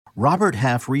Robert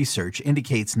Half research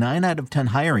indicates 9 out of 10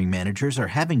 hiring managers are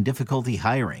having difficulty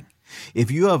hiring.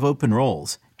 If you have open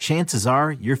roles, chances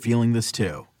are you're feeling this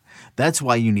too. That's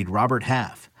why you need Robert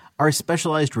Half. Our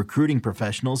specialized recruiting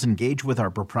professionals engage with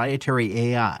our proprietary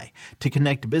AI to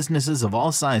connect businesses of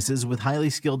all sizes with highly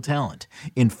skilled talent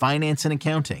in finance and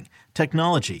accounting,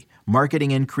 technology,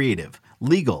 marketing and creative,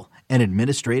 legal, and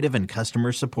administrative and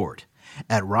customer support.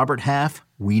 At Robert Half,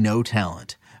 we know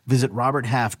talent. Visit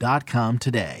roberthalf.com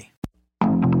today.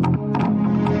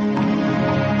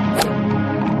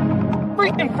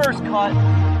 Freaking first cut.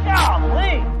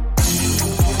 Golly.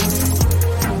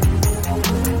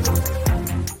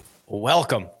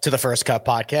 Welcome to the First Cut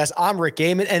Podcast. I'm Rick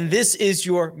Gaiman, and this is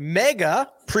your mega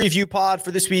preview pod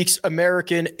for this week's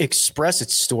American Express.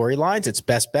 It's storylines, it's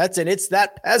best bets, and it's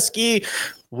that pesky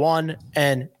one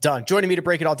and done. Joining me to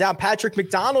break it all down, Patrick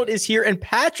McDonald is here. And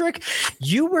Patrick,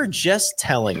 you were just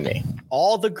telling me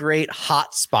all the great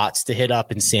hot spots to hit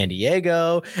up in San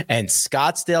Diego and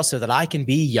Scottsdale so that I can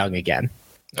be young again.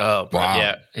 Oh,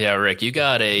 wow. Yeah, Rick, you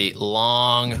got a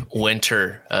long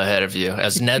winter ahead of you.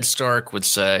 As Ned Stark would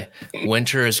say,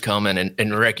 winter is coming.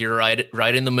 And Rick, you're right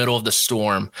in the middle of the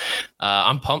storm.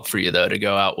 I'm pumped for you, though, to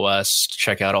go out west,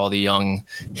 check out all the young,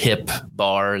 hip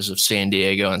bars of San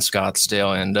Diego and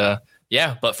Scottsdale. And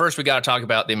but first we got to talk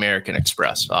about the American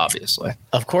Express, obviously.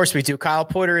 Of course we do. Kyle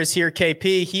Porter is here,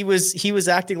 KP. He was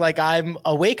acting like I'm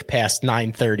awake past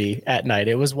 9:30 at night.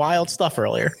 It was wild stuff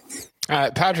earlier.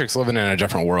 Patrick's living in a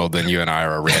different world than you and I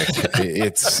are, Rick.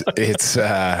 It's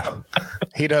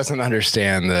he doesn't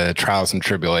understand the trials and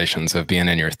tribulations of being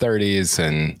in your 30s,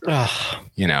 and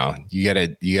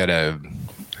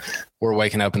we're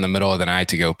waking up in the middle of the night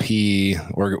to go pee.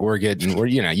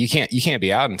 You can't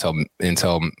be out until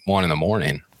 1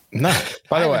 a.m. No.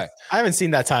 By the way, I haven't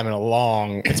seen that time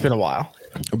it's been a while.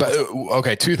 But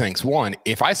okay, two things. One,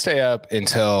 if I stay up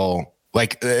until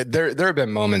there have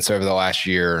been moments over the last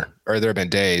year, or there have been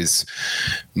days,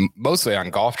 mostly on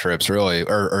golf trips, really,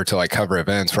 or to cover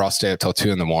events, where I'll stay up till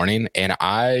 2 a.m. And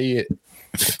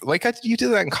you do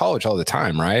that in college all the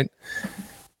time, right?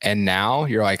 And now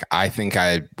you're like, I think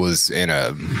I was in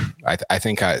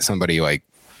somebody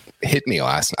hit me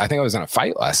last night. I think I was in a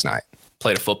fight last night.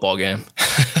 Played a football game.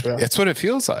 That's what it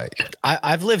feels like.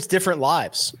 I've lived different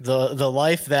lives. The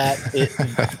life that it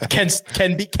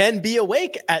can be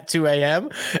awake at 2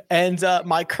 a.m. and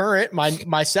my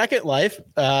second life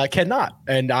cannot,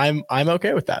 and I'm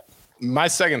okay with that. My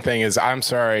second thing is, I'm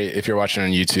sorry if you're watching on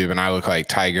YouTube and I look like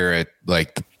Tiger at the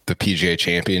PGA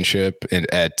Championship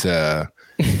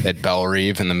at Belle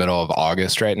Reve in the middle of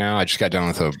August right now. I just got done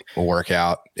with a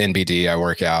workout, NBD. I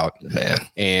work out,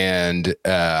 and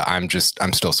I'm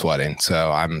still sweating.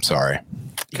 So I'm sorry.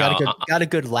 You got a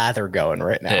good lather going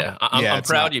right now. Yeah, I'm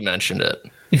proud you mentioned it.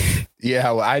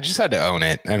 Yeah, well, I just had to own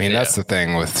it. I mean, that's the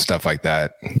thing with stuff like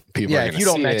that. People are if you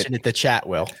don't mention it, the chat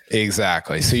will.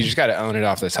 Exactly. So you just got to own it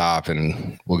off the top,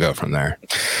 and we'll go from there.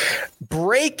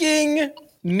 Breaking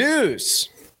news.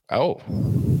 Oh.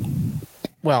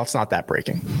 Well, it's not that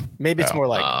breaking. Maybe it's more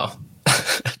like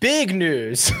big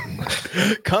news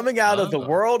coming out of the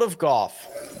world of golf.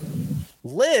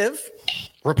 Liv,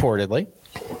 reportedly,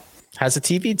 has a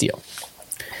TV deal.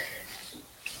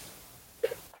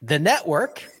 The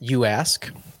network, you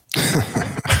ask,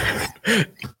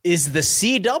 is the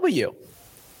CW.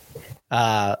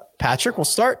 Patrick, we'll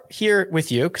start here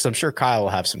with you because I'm sure Kyle will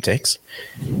have some takes.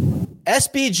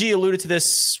 SBG alluded to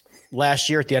this last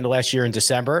year, at the end of last year in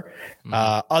December.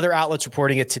 Other outlets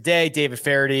reporting it today. David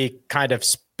Faraday kind of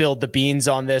spilled the beans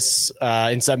on this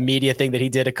in some media thing that he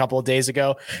did a couple of days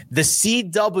ago. The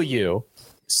CW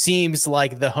seems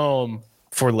like the home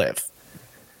for Liv.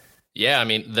 Yeah, I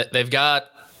mean, they've got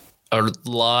a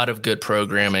lot of good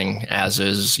programming, as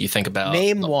is. You think about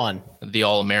one, the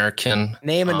All-American.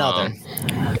 Name another.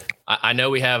 I know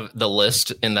we have the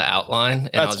list in the outline,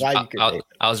 and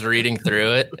I was reading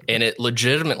through it, and it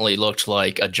legitimately looked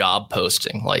like a job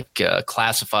posting, like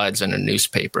classifieds in a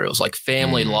newspaper. It was like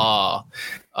Family Law,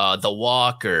 The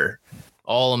Walker,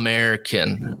 All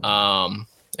American, and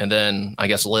then I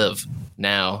guess Liv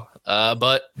now.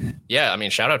 But yeah, I mean,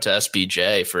 shout out to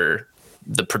SBJ for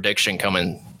the prediction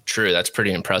coming true. That's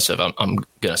pretty impressive, I'm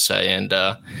gonna say. And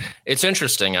it's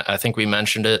interesting. I think we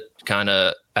mentioned it kind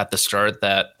of at the start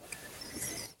that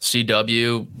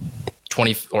CW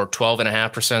 20 or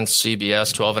 12.5%,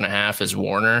 CBS 12.5 is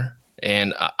Warner.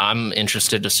 And I'm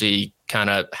interested to see kind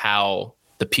of how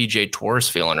the PGA Tour is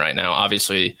feeling right now.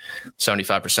 Obviously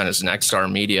 75% is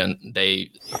Nexstar Media, and they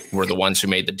were the ones who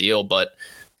made the deal, but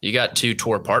you got two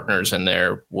tour partners in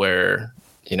there where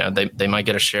they might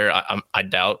get a share. I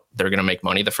doubt they're going to make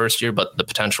money the first year, but the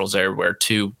potential's there where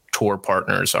two tour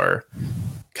partners are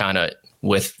kind of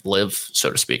with Live,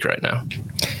 so to speak, right now.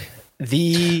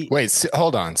 Wait,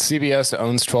 hold on. CBS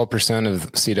owns 12%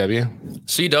 of CW?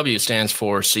 CW stands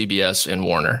for CBS and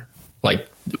Warner. Like,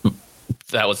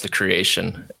 that was the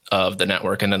creation of the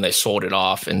network, and then they sold it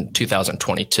off in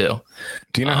 2022.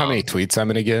 Do you know how many tweets I'm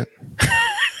going to get?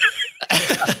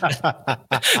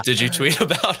 Did you tweet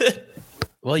about it?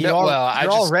 Well, you're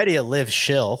already a Live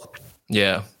shill.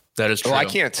 Yeah, that is true. Well, I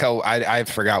can't tell. I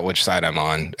forgot which side I'm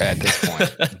on at this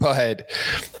point. But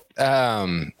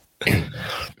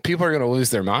people are going to lose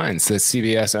their minds that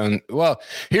CBS own. Well,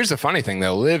 here's the funny thing,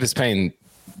 though. Live is paying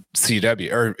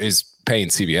CW or is paying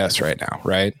CBS right now,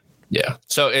 right? Yeah.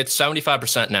 So it's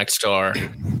 75% Nexstar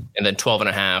and then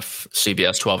 12.5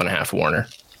 CBS, 12.5 Warner.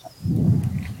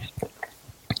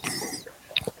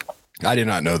 I did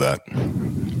not know that.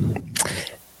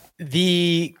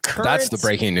 That's the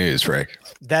breaking news, Rick.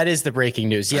 That is the breaking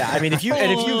news. Yeah. I mean, if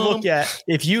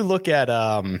you look at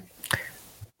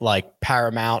like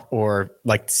Paramount or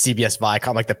like CBS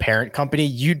Viacom, like the parent company,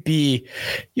 you'd be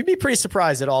pretty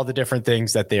surprised at all the different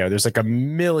things that they are. There's like a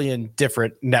million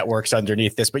different networks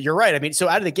underneath this, but you're right. I mean, so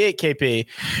out of the gate, KP,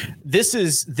 this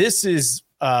is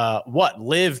what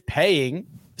Live paying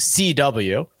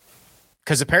CW,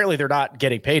 because apparently they're not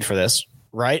getting paid for this.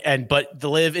 Right. But the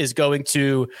Live is going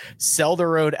to sell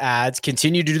their own ads,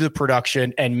 continue to do the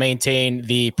production and maintain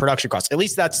the production costs. At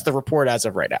least that's the report as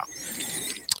of right now.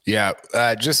 Yeah.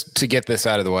 Just to get this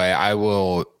out of the way,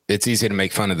 it's easy to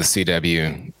make fun of the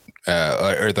CW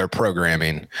or their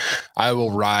programming. I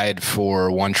will ride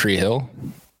for One Tree Hill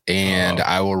and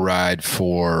I will ride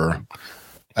for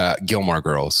Gilmore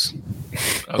Girls.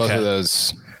 Okay. Both of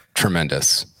those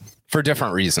tremendous for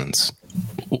different reasons.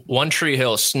 One Tree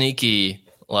Hill, sneaky,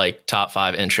 like top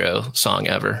 5 intro song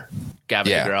ever.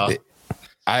 Gavin DeGraw.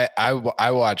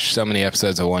 I watched so many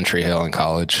episodes of One Tree Hill in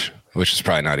college, which is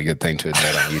probably not a good thing to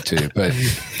admit on YouTube. But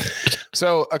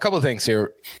so a couple of things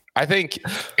here. I think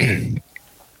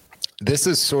this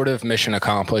is sort of mission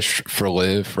accomplished for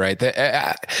Live, right?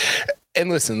 And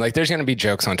listen, like there's going to be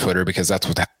jokes on Twitter because that's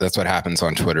what happens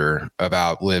on Twitter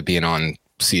about Live being on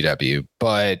CW,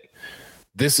 but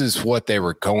this is what they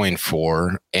were going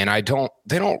for. And I don't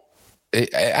know.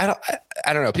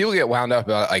 People get wound up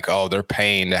about like, oh, they're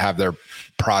paying to have their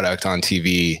product on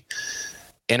TV.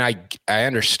 And I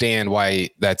understand why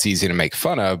that's easy to make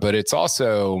fun of, but it's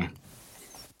also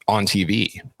on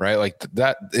TV, right? Like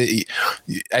that.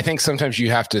 I think sometimes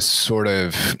you have to sort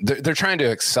of, they're trying to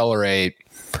accelerate.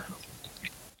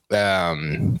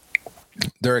 They're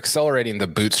accelerating the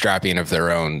bootstrapping of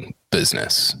their own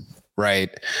business. Right.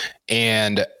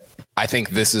 And I think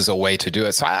this is a way to do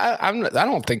it. So I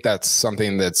don't think that's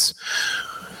something that's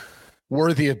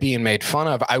worthy of being made fun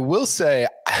of. I will say,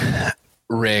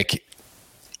 Rick,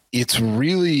 it's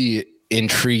really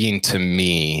intriguing to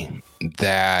me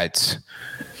that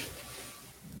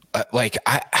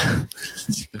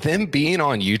them being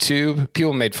on YouTube,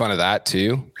 people made fun of that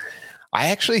too. I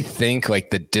actually think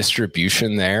like the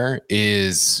distribution there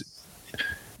is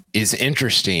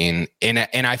interesting.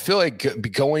 And I feel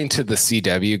like going to the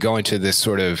CW, going to this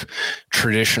sort of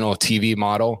traditional TV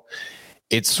model,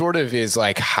 it sort of is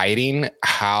like hiding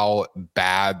how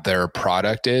bad their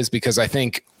product is, because I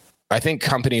think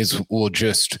companies will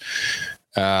just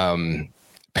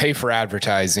pay for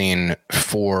advertising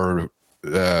for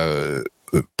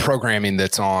programming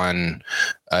that's on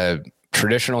a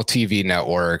traditional TV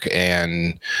network,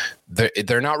 and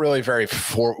they're not really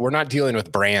we're not dealing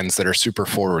with brands that are super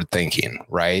forward thinking.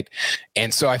 Right.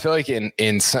 And so I feel like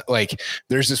like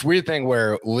there's this weird thing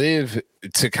where Live,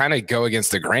 to kind of go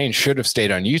against the grain, should have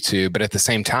stayed on YouTube, but at the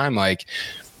same time, like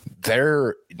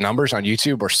their numbers on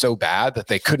YouTube were so bad that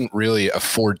they couldn't really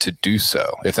afford to do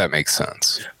so, if that makes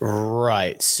sense.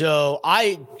 Right. So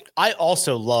I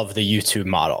also love the YouTube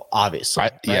model, obviously.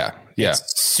 Right? Yeah.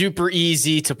 It's super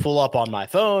easy to pull up on my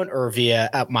phone or via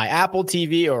my Apple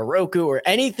TV or Roku or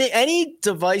any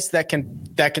device that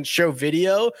can show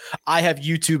video. I have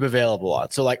YouTube available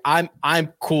on. So like I'm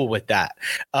cool with that.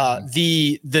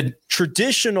 The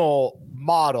traditional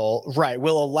model, right,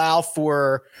 will allow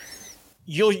for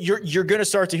you're going to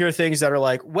start to hear things that are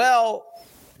like, well,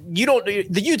 the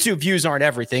YouTube views aren't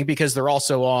everything because they're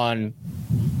also on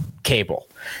cable.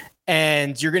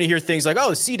 And you're going to hear things like,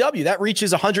 oh, CW, that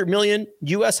reaches 100 million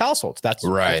US households. That's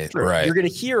right. You're going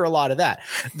to hear a lot of that.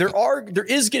 There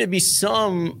is going to be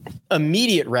some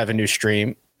immediate revenue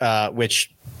stream,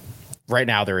 which right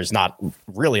now there is not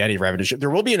really any revenue stream. There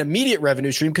will be an immediate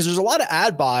revenue stream because there's a lot of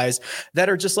ad buys that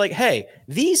are just like, hey,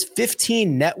 these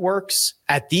 15 networks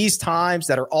at these times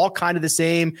that are all kind of the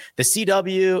same, the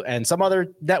CW and some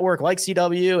other network like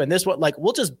CW and this one, like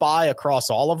we'll just buy across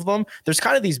all of them. There's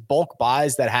kind of these bulk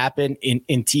buys that happen in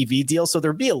TV deals. So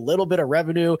there'd be a little bit of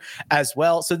revenue as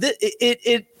well. So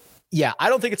yeah, I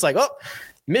don't think it's like, oh,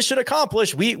 mission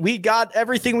accomplished. We got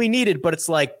everything we needed, but it's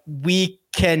like we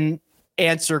can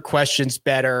answer questions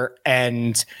better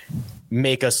and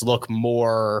make us look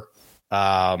more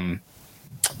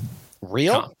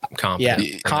real,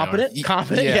 competent,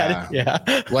 competent,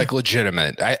 yeah, like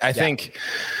legitimate. I think,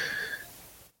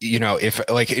 you know,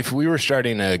 if we were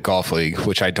starting a golf league,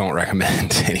 which I don't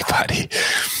recommend to anybody,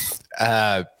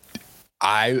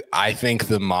 I think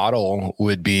the model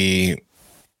would be,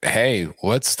 hey,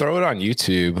 let's throw it on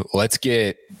YouTube. Let's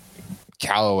get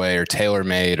Callaway or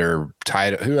TaylorMade or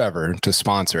Tide, whoever, to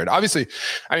sponsor it. Obviously,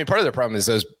 I mean, part of the problem is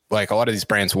those, like, a lot of these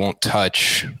brands won't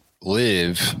touch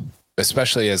Live,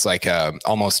 especially as like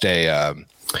almost a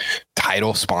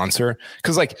title sponsor.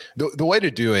 Because like the way to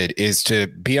do it is to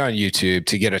be on YouTube,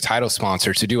 to get a title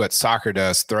sponsor, to do what soccer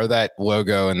does, throw that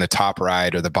logo in the top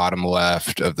right or the bottom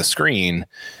left of the screen.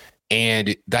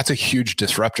 And that's a huge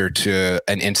disruptor to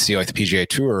an entity like the PGA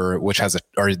Tour, which has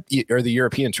or the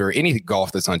European Tour, any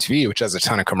golf that's on TV, which has a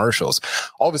ton of commercials.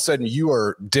 All of a sudden, you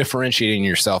are differentiating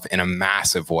yourself in a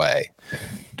massive way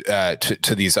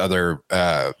to these other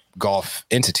golf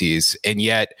entities, and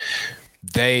yet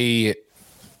they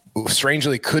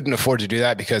strangely couldn't afford to do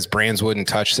that because brands wouldn't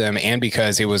touch them, and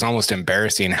because it was almost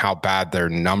embarrassing how bad their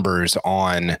numbers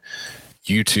on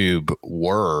YouTube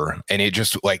were, and it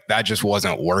just like that just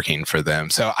wasn't working for them.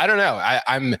 So I don't know.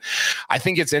 I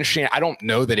think it's interesting. I don't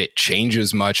know that it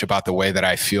changes much about the way that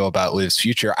I feel about Liv's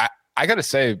future. I got to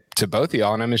say to both of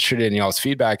y'all, and I'm interested in y'all's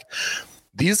feedback,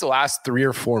 these last 3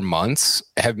 or 4 months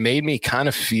have made me kind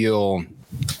of feel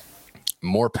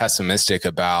more pessimistic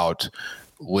about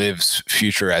Liv's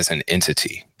future as an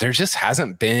entity. There just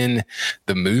hasn't been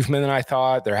the movement that I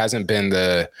thought. There hasn't been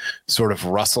the sort of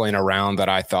rustling around that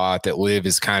I thought that Liv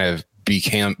has kind of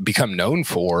become known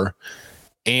for.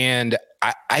 And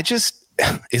I just,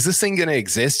 is this thing going to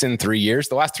exist in 3 years?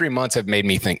 The last 3 months have made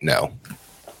me think no.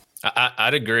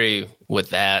 I'd agree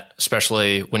with that,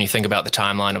 especially when you think about the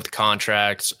timeline of the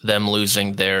contracts, them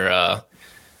losing their,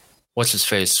 what's his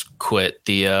face quit,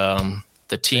 the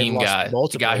team guy,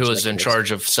 the guy who was in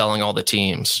charge of selling all the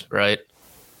teams, right?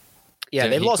 Yeah,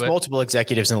 they've lost multiple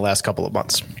executives in the last couple of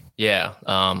months. Yeah.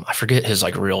 I forget his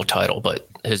like real title, but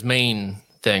his main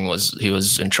thing was he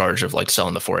was in charge of like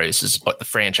selling the Four Aces, but the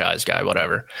franchise guy,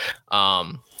 whatever.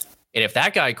 And if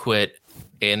that guy quit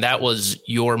and that was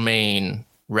your main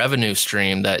revenue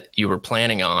stream that you were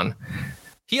planning on,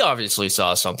 he obviously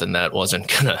saw something that wasn't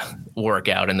going to work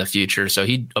out in the future. So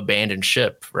he abandoned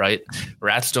ship, right?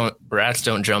 Rats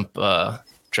don't jump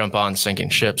on sinking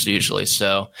ships usually.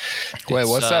 So wait,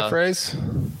 what's that phrase?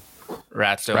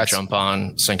 Rats don't jump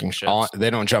on sinking ships. They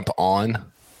don't jump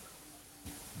on.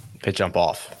 They jump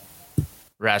off.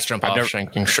 Rats jump off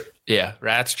sinking ships. Yeah,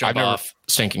 rats jump off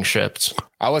sinking ships.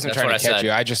 I wasn't trying to catch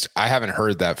you. I haven't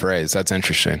heard that phrase. That's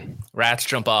interesting. Rats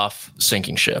jump off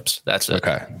sinking ships. That's it.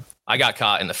 Okay. I got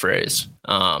caught in the phrase.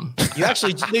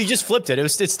 You just flipped it.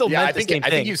 It's still meant the same thing. I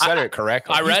think you said it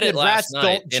correctly. I read it last night.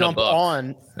 Rats don't jump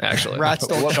on. Actually, rats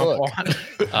don't jump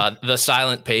on. The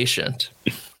Silent Patient.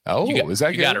 Oh, is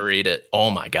that good? You got to read it.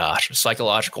 Oh my gosh,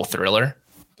 psychological thriller.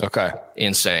 Okay,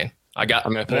 insane. I'm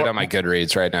gonna put it on my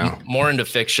Goodreads right now. More into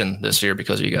fiction this year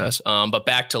because of you guys. But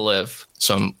back to Live,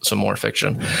 some more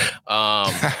fiction. No,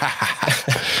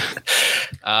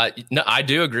 I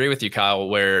do agree with you, Kyle,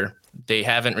 where they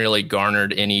haven't really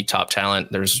garnered any top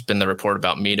talent. There's been the report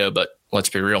about Mito, but let's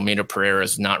be real, Mito Pereira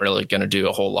is not really going to do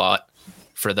a whole lot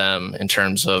for them in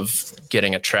terms of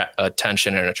getting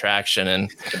attention and attraction. And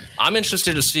I'm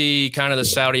interested to see kind of the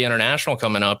Saudi International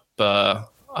coming up.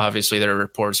 Obviously, there are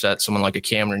reports that someone like a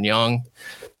Cameron Young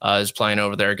is playing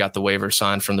over there, got the waiver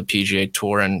signed from the PGA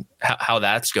Tour, and how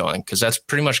that's going, because that's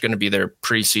pretty much going to be their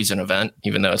preseason event,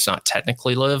 even though it's not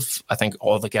technically Live. I think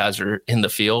all the guys are in the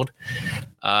field.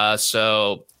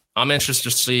 So I'm interested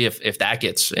to see if that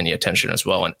gets any attention as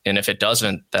well. And if it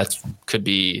doesn't, that could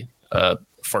be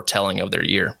foretelling of their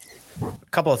year. A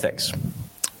couple of things.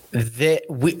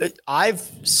 I've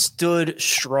stood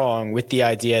strong with the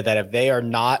idea that if they are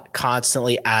not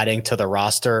constantly adding to the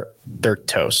roster, they're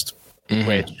toast,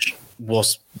 which will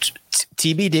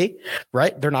TBD,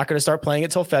 right? They're not going to start playing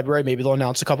until February. Maybe they'll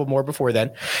announce a couple more before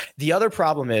then. The other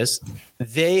problem is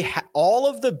all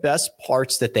of the best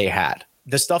parts that they had,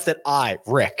 the stuff that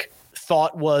Rick,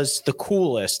 thought was the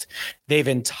coolest, they've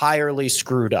entirely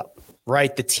screwed up.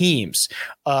 Right? The teams,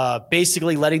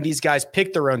 basically letting these guys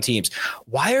pick their own teams.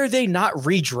 Why are they not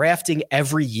redrafting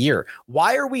every year?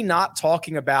 Why are we not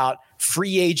talking about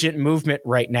free agent movement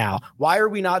right now? Why are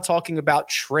we not talking about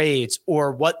trades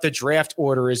or what the draft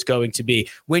order is going to be?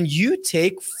 When you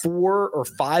take 4 or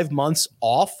 5 months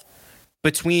off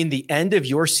between the end of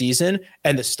your season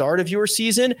and the start of your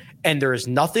season, and there is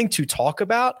nothing to talk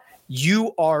about,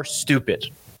 you are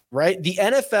stupid. Right? The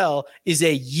NFL is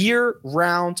a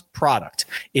year-round product.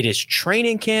 It is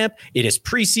training camp. It is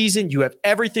preseason. You have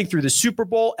everything through the Super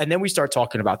Bowl. And then we start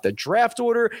talking about the draft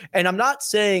order. And I'm not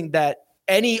saying that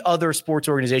any other sports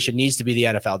organization needs to be the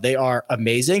NFL. They are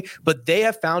amazing, but they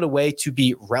have found a way to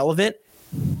be relevant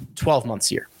 12 months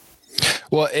here.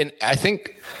 Well, and I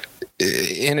think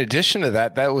in addition to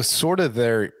that, that was sort of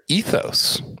their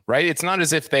ethos, right? It's not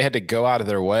as if they had to go out of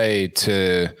their way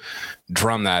to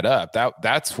drum that up.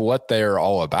 That's what they're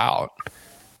all about.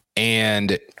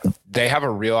 And they have a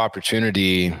real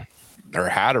opportunity, or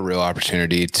had a real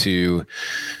opportunity, to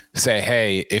say,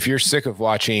 hey, if you're sick of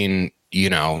watching,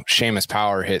 Seamus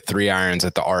Power hit 3 irons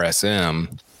at the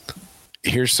RSM,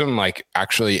 here's some like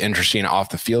actually interesting off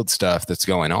the field stuff that's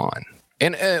going on.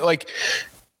 And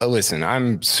listen,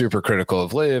 I'm super critical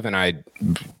of LIV and I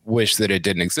wish that it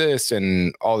didn't exist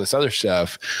and all this other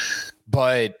stuff,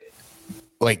 but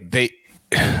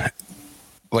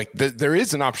there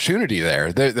is an opportunity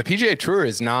there. The PGA Tour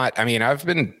is not, I've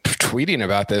been tweeting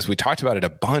about this. We talked about it a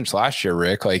bunch last year,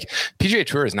 Rick. PGA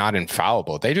Tour is not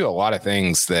infallible. They do a lot of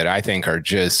things that I think are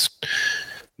just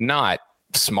not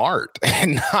smart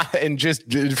and just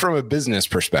from a business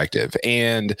perspective.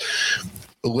 And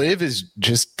LIV is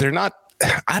just, they're not,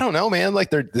 I don't know, man.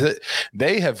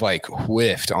 They have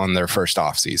whiffed on their first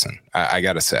off season. I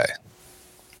got to say,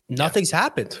 nothing's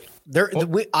happened.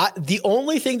 The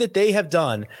only thing that they have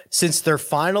done since their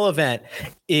final event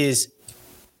is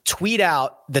tweet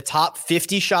out the top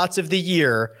 50 shots of the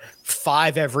year,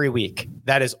 5 every week.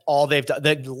 That is all they've done.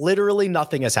 That literally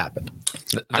nothing has happened.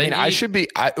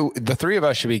 The three of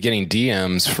us should be getting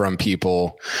DMs from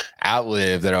people at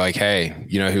LIV that are like, hey,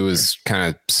 who was kind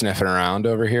of sniffing around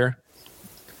over here?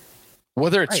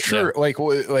 Whether it's true,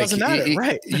 doesn't matter,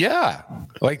 right? Yeah,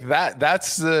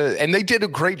 that's and they did a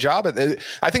great job at it.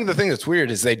 I think the thing that's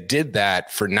weird is they did that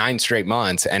for 9 straight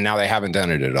months and now they haven't done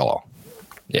it at all.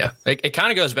 Yeah, it kind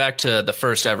of goes back to the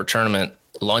first ever tournament,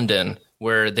 London,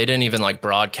 where they didn't even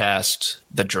broadcast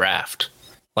the draft.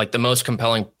 The most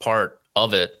compelling part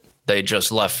of it, they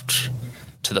just left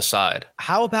to the side.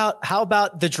 How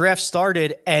about the draft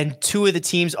started and 2 of the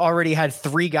teams already had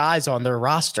 3 guys on their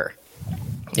roster?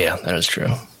 Yeah, that is true.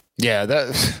 Yeah, that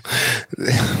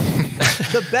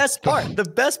the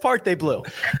best part they blew.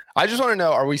 I just want to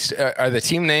know, are the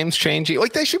team names changing?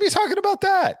 They should be talking about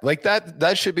that.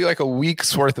 That should be a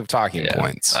week's worth of talking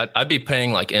points. I'd be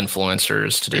paying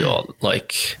influencers to do all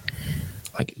like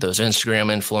those Instagram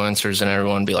influencers, and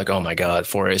everyone be like, oh my God,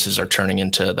 4 aces are turning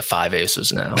into the 5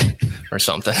 aces now or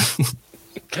something.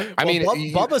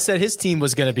 Bubba said his team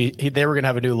was going to be, they were going to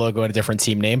have a new logo and a different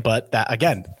team name, but that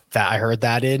I heard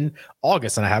that in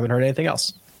August and I haven't heard anything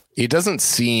else. It doesn't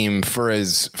seem for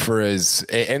as,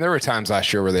 and there were times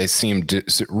last year where they seemed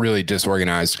really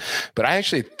disorganized, but I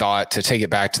actually thought, to take it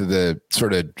back to the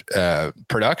sort of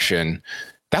production,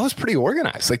 that was pretty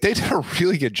organized. They did a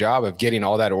really good job of getting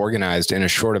all that organized in a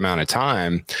short amount of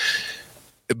time.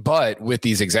 But with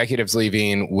these executives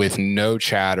leaving, with no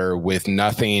chatter, with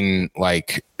nothing,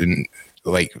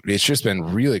 it's just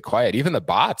been really quiet. Even the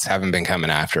bots haven't been coming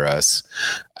after us.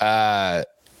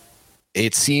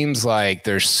 It seems like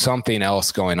there's something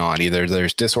else going on. Either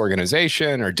there's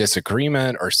disorganization or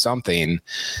disagreement or something.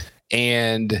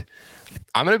 And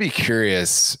I'm going to be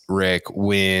curious, Rick,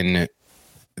 when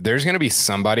there's going to be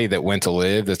somebody that went to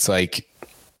LIV that's like,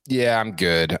 yeah, I'm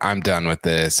good. I'm done with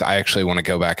this. I actually want to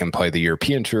go back and play the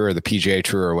European Tour or the PGA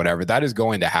Tour or whatever. That is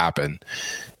going to happen.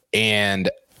 And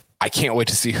I can't wait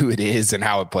to see who it is and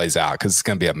how it plays out, because it's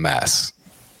going to be a mess.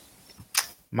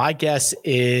 My guess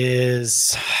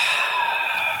is...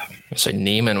 I say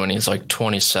Neiman when he's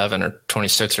 27 or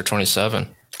 26 or 27.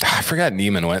 I forgot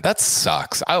Neiman went. That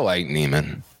sucks. I like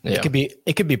Neiman. Yeah.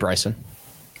 It could be Bryson.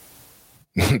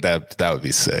 that would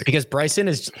be sick, because Bryson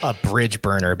is a bridge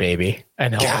burner, baby.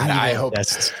 And I hope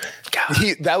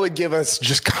that would give us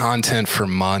just content for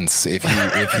months if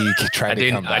he tried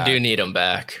to come back. I do need him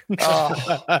back.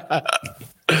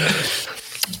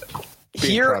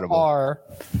 Here are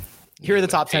the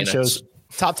top 10 shows.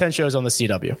 Top 10 shows on the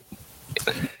CW.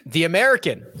 The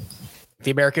American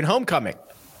Homecoming,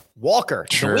 Walker,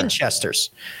 The Winchesters,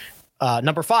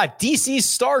 Number 5, DC's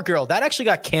Stargirl. That actually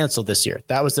got canceled this year.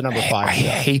 That was the number 5. I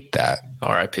hate that.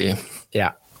 R.I.P.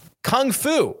 Yeah. Kung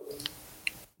Fu.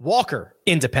 Walker,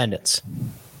 Independence.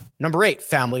 Number 8,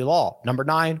 Family Law. Number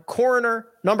 9, Coroner.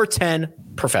 Number 10,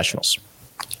 Professionals.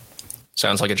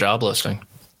 Sounds like a job listing.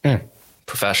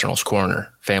 Professionals,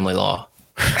 Coroner, Family Law.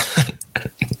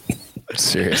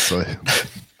 Seriously.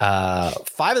 5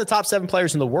 of the top 7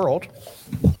 players in the world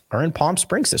are in Palm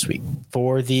Springs this week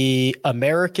for the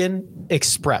American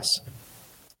Express.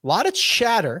 A lot of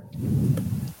chatter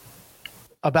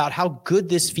about how good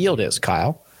this field is,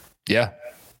 Kyle. Yeah.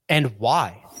 And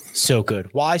why so good?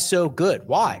 Why so good?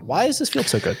 Why? Why is this field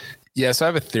so good? Yeah, so I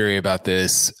have a theory about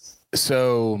this.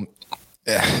 So,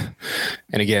 and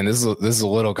again, this is a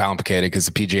little complicated because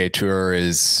the PGA Tour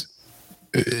is,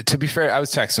 to be fair, I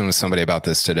was texting with somebody about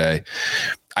this today.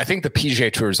 I think the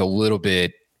PGA Tour is a little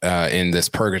bit in this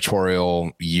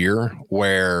purgatorial year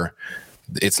where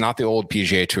it's not the old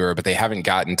PGA Tour, but they haven't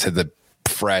gotten to the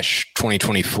fresh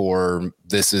 2024.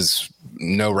 This is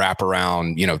no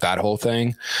wraparound, that whole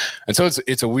thing. And so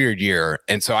it's a weird year.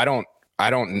 And so I don't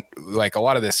like, a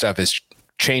lot of this stuff is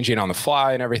changing on the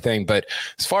fly and everything. But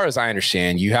as far as I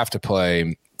understand, you have to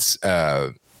play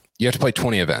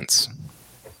 20 events.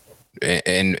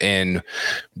 And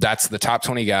that's the top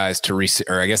 20 guys or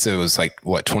I guess it was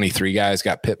 23 guys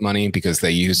got PIP money because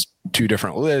they used 2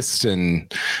 different lists,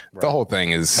 and the whole thing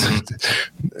is,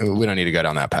 we don't need to go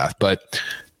down that path. But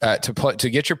to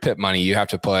get your PIP money, you have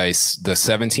to play the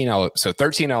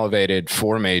 13 elevated,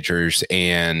 4 majors,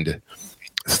 and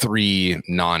 3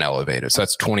 non-elevated. So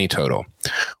that's 20 total.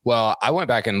 Well, I went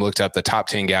back and looked up the top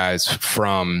 10 guys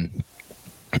from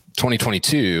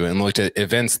 2022 and looked at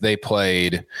events they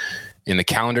played in the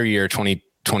calendar year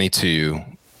 2022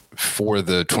 for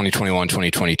the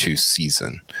 2021-2022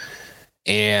 season.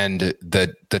 And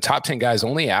the top 10 guys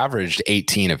only averaged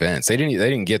 18 events. They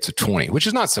didn't get to 20, which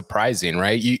is not surprising,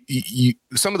 right? You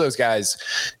some of those guys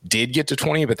did get to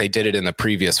 20, but they did it in the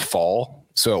previous fall.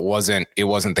 So it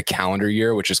wasn't the calendar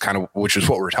year, which is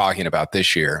what we're talking about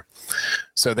this year.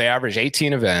 So they averaged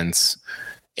 18 events.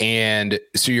 And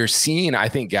so you're seeing, I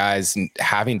think, guys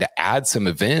having to add some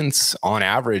events on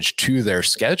average to their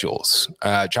schedules.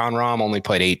 John Rahm only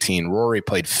played 18. Rory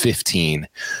played 15.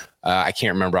 I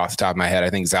can't remember off the top of my head. I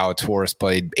think Zalatoris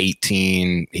played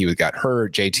 18. He got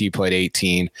hurt. JT played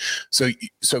 18.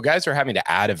 So guys are having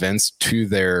to add events to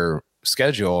their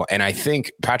schedule. And I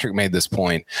think Patrick made this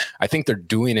point. I think they're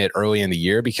doing it early in the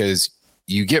year because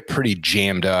you get pretty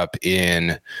jammed up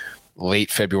in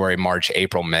late February, March,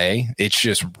 April, May. It's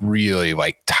just really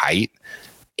tight.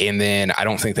 And then I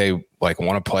don't think they want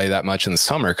to play that much in the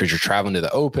summer because you're traveling to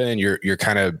the Open. You're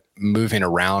kind of moving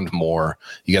around more.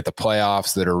 You got the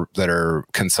playoffs that are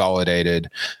consolidated.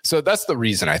 So that's the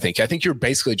reason I think you're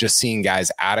basically just seeing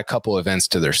guys add a couple events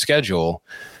to their schedule.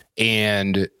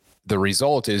 And the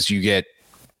result is you get,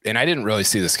 and I didn't really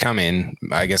see this coming,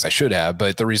 I guess I should have,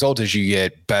 but the result is you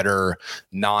get better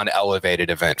non-elevated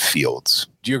event fields.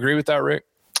 Do you agree with that, Rick?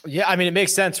 Yeah, I mean, it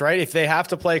makes sense, right? If they have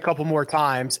to play a couple more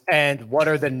times, and what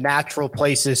are the natural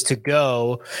places to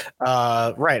go?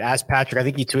 Right, as Patrick, I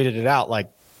think he tweeted it out,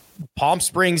 Palm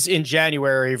Springs in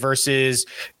January versus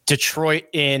Detroit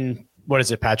in, what is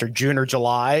it, Patrick, June or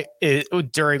July,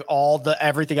 during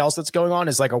everything else that's going on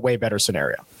is a way better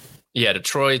scenario. Yeah,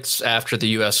 Detroit's after the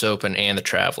U.S. Open and the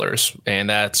Travelers, and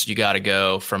that's, you got to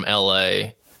go from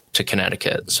L.A. to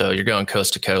Connecticut. So you're going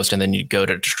coast to coast, and then you go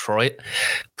to Detroit.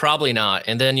 Probably not.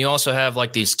 And then you also have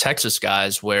these Texas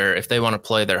guys where if they want to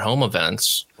play their home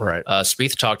events, right?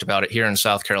 Spieth talked about it here in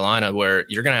South Carolina, where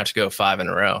you're going to have to go 5 in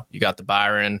a row. You got the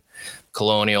Byron,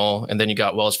 Colonial, and then you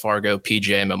got Wells Fargo,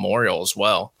 PGA Memorial as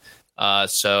well.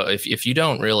 So if you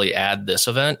don't really add this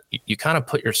event, you kind of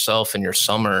put yourself in your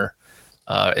summer.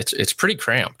 It's pretty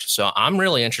cramped. So I'm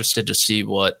really interested to see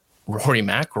what Rory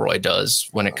McIlroy does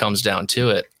when it comes down to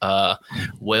it.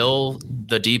 Will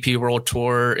the DP World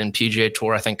Tour and PGA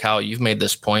Tour, I think, Kyle, you've made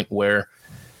this point, where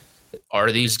are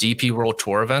these DP World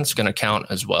Tour events going to count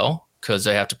as well? Because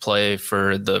they have to play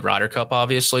for the Ryder Cup,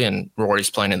 obviously, and Rory's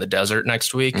playing in the desert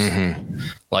next week. Mm-hmm.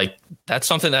 That's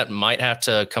something that might have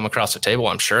to come across the table.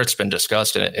 I'm sure it's been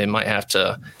discussed, and it might have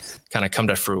to kind of come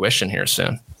to fruition here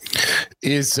soon.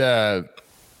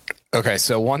 Okay,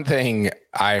 so one thing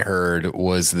I heard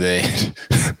was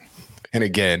that, and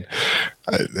again,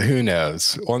 who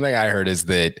knows? One thing I heard is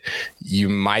that you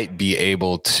might be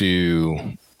able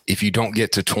to, if you don't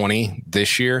get to 20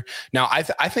 this year. Now, I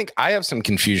think I have some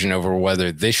confusion over whether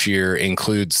this year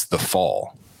includes the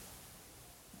fall.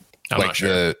 I'm not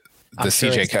sure. The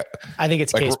CJ Cup. I think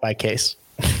it's case by case.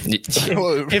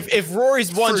 If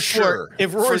Rory's one short,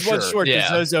 the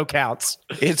Zozo counts.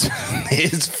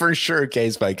 It's for sure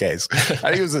case by case. I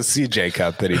think it was a CJ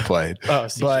Cup that he played.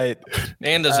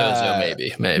 And the Zozo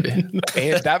maybe.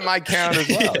 And that might count as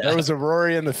well. There was a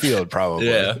Rory in the field probably.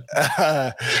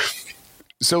 Yeah.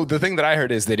 So the thing that I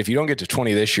heard is that if you don't get to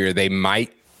 20 this year, they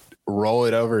might roll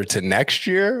it over to next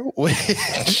year, which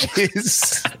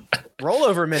is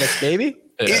rollover minutes, baby.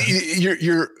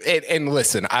 Yeah. And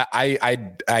listen,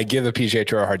 I give the PGA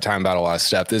Tour a hard time about a lot of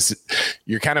stuff.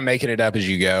 You're kind of making it up as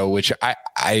you go, which I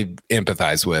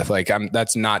empathize with. Like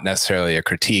that's not necessarily a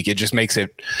critique. It just makes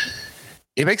it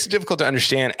difficult to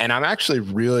understand. And I'm actually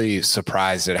really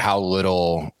surprised at how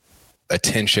little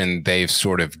attention they've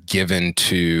sort of given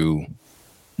to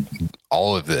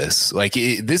all of this. Like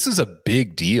this is a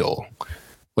big deal.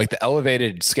 Like the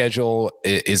elevated schedule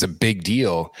is a big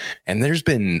deal. And there's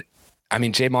been,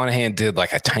 Jay Monahan did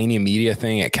like a tiny media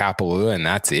thing at Kapalua, and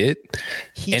that's it.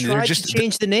 He tried to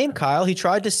change the name, Kyle. He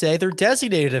tried to say they're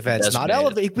designated events, not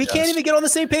elevated. We can't even get on the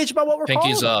same page about what we're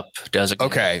calling. Pinkies up,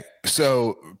 designated. Okay,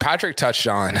 so Patrick touched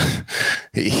on,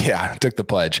 took the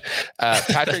pledge.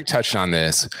 Patrick touched on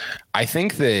this. I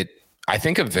think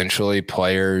eventually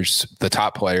the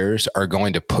top players are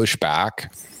going to push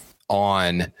back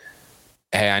on,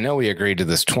 hey, I know we agreed to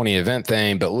this 20 event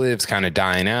thing, but LIV's kind of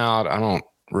dying out. I don't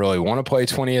really want to play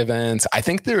 20 events. I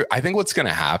think what's going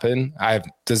to happen,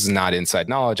 this is not inside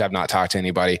knowledge. I've not talked to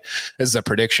anybody. This is a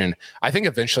prediction. I think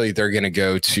eventually they're going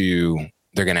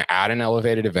to add an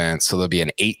elevated event. So there'll be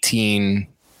an 18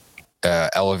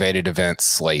 elevated event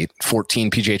slate, 14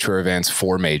 PGA Tour events,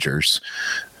 4 majors.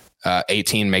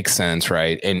 18 makes sense,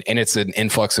 right? And it's an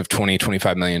influx of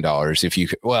 $25 million.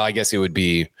 I guess it would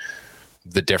be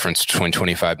the difference between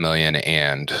 25 million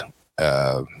and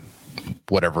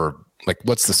whatever. Like,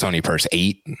 what's the Sony purse?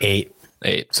 8.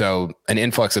 So an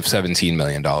influx of $17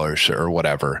 million or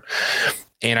whatever.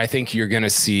 And I think you're going to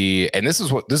see, and this is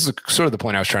sort of the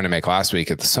point I was trying to make last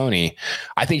week at the Sony.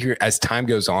 I think as time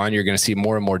goes on, you're going to see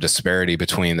more and more disparity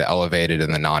between the elevated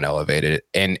and the non-elevated.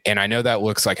 And I know that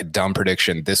looks like a dumb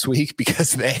prediction this week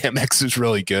because the AMX is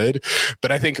really good.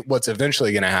 But I think what's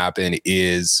eventually going to happen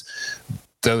is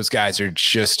those guys are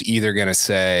just either going to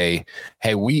say,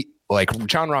 hey, like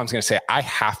John Rahm's going to say, I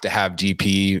have to have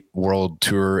DP World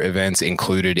Tour events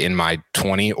included in my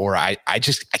 20, or I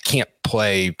can't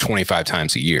play 25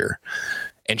 times a year.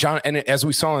 And as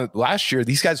we saw last year,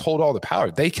 these guys hold all the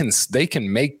power. They can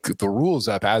make the rules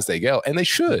up as they go, and they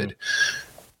should.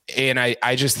 And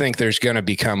I just think there's going to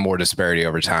become more disparity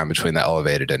over time between the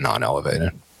elevated and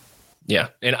non-elevated. Yeah.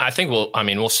 And I think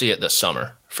we'll see it this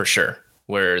summer for sure,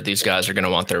 where these guys are going to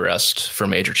want their rest for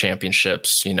major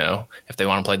championships. If they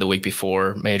want to play the week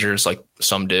before majors, like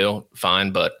some do,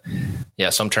 fine. But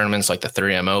yeah, some tournaments like the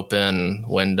 3M Open,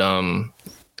 Wyndham,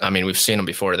 we've seen them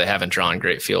before. They haven't drawn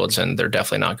great fields, and they're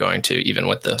definitely not going to, even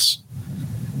with this.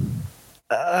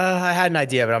 I had an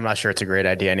idea, but I'm not sure it's a great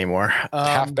idea anymore.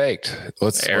 Half baked.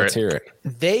 Let's hear it.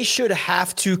 They should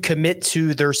have to commit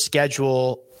to their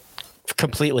schedule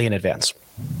completely in advance.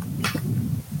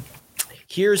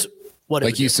 Here's what,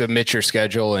 like you submit your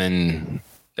schedule in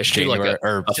January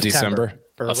or December,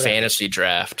 or a fantasy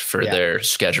draft for their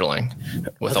scheduling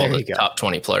with all the top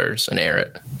 20 players and air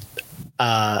it.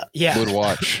 Would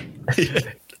watch.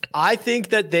 I think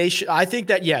that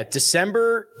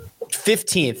December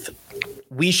 15th,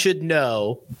 we should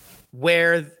know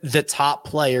where the top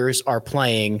players are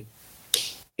playing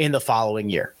in the following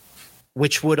year,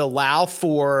 which would allow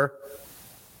for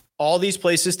all these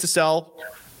places to sell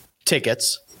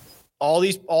tickets, all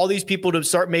these people to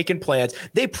start making plans.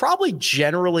 They probably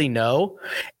generally know.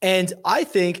 And I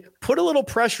think put a little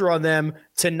pressure on them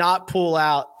to not pull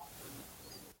out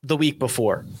the week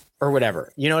before or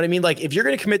whatever. You know what I mean? Like if you're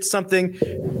going to commit to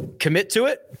something, commit to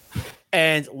it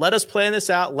and let us plan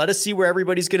this out. Let us see where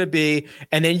everybody's going to be.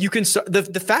 And then you can start.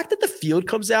 The fact that the field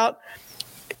comes out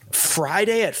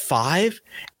Friday at 5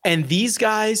 and these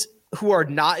guys who are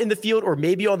not in the field or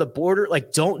maybe on the border,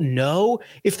 like don't know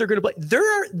if they're going to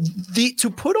play. To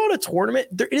put on a tournament,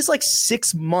 there is like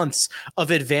 6 months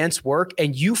of advanced work,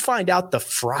 and you find out the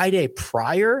Friday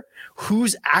prior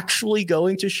who's actually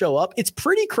going to show up. It's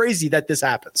pretty crazy that this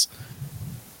happens.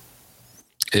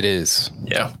 It is.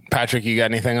 Yeah. Patrick, you got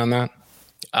anything on that?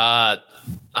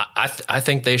 I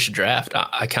think they should draft.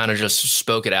 I kind of just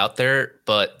spoke it out there,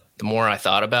 but the more I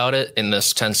thought about it in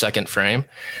this 10-second frame,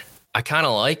 I kind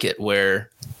of like it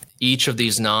where each of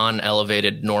these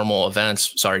non-elevated normal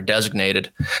events,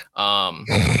 designated,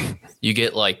 you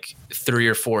get like 3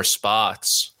 or 4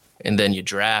 spots and then you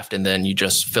draft and then you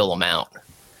just fill them out.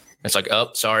 It's like,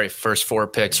 oh, sorry, first 4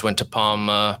 picks went to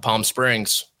Palm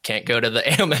Springs. can't go to the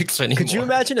Amex anymore. Could you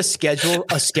imagine a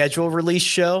schedule release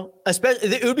show?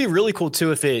 Especially, it would be really cool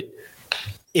too if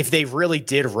they really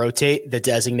did rotate the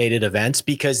designated events,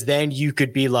 because then you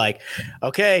could be like,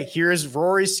 okay, here's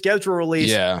Rory's schedule release.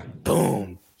 Yeah.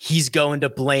 Boom. He's going to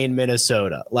Blaine,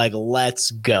 Minnesota. Like,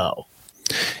 let's go.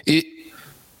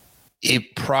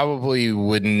 It probably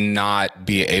would not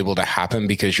be able to happen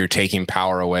because you're taking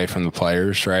power away from the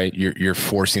players, right? You're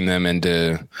forcing them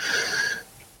into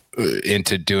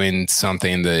doing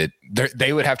something that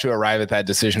they would have to arrive at that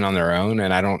decision on their own.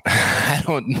 And I don't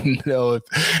know if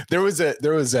there was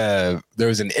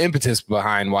an impetus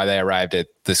behind why they arrived at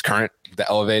the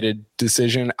elevated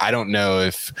decision. I don't know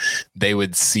if they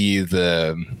would see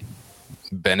the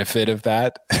benefit of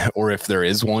that or if there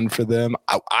is one for them.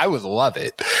 I would love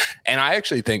it. And I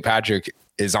actually think Patrick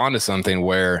is onto something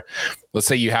where, let's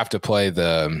say you have to play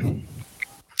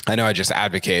I know I just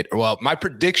advocate. Well, my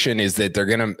prediction is that they're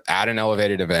going to add an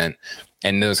elevated event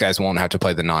and those guys won't have to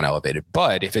play the non-elevated.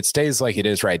 But if it stays like it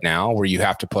is right now, where you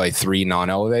have to play 3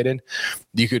 non-elevated,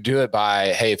 you could do it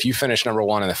by, hey, if you finish number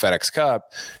 1 in the FedEx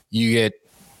Cup, you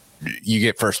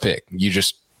get first pick.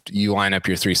 You line up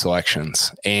your 3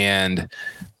 selections. And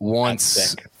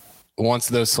once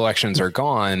those selections are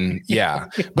gone, yeah.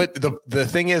 But the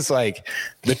thing is, like,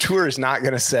 the tour is not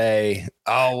going to say,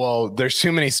 oh, well, there's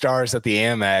too many stars at the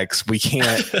Amex. We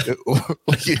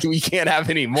can't have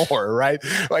any more, right?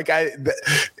 Like the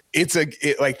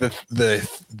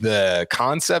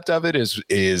concept of it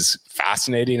is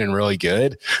fascinating and really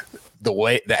good.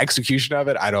 The execution of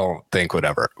it, I don't think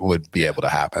would be able to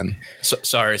happen. So,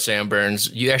 sorry, Sam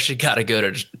Burns, you actually got to go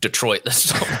to Detroit this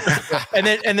summer. and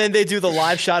then they do the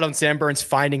live shot on Sam Burns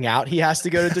finding out he has to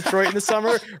go to Detroit in the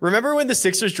summer. Remember when the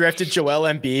Sixers drafted Joel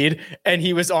Embiid and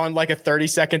he was on like a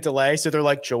 30-second delay? So they're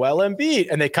like, Joel Embiid,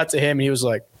 and they cut to him and he was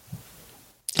like,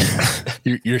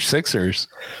 You're Sixers.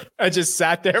 I just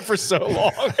sat there for so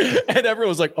long, and everyone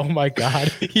was like, "Oh my God,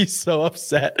 he's so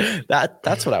upset."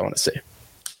 That's what I want to see.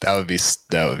 That would be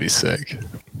sick.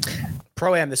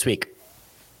 Pro-Am this week.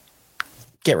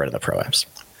 Get rid of the Pro-Ams.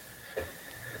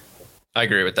 I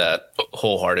agree with that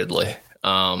wholeheartedly.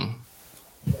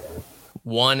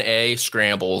 1A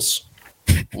scrambles,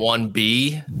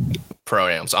 1B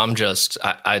Pro-Ams.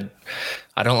 I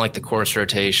don't like the course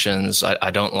rotations. I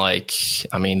don't like,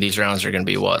 these rounds are going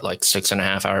to be like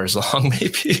 6.5 hours long,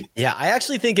 maybe. Yeah, I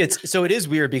actually think it is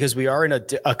weird because we are in a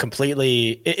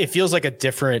completely, it feels like a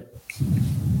different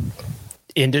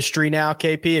industry now,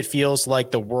 KP. It feels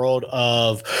like the world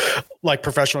of like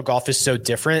professional golf is so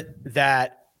different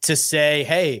that to say,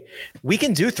 hey, we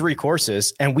can do 3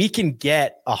 courses and we can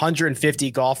get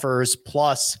 150 golfers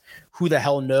plus who the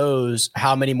hell knows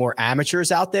how many more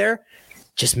amateurs out there.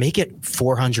 Just make it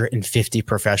 450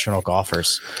 professional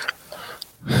golfers.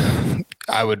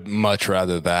 I would much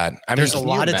rather that. There's a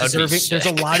lot of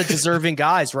deserving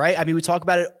guys, right? I mean, we talk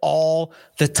about it all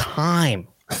the time.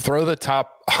 Throw the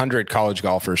top 100 college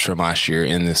golfers from last year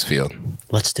in this field.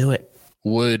 Let's do it.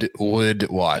 Would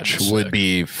watch. Would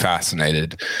be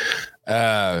fascinated.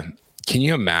 Can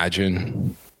you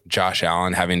imagine Josh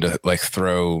Allen having to like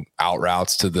throw out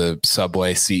routes to the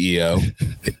Subway CEO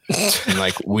in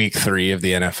like week 3 of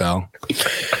the NFL?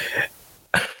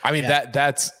 I mean,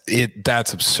 that's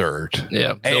absurd.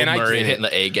 Yeah. Bill Murray hitting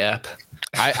the A gap.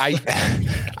 I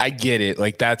get it.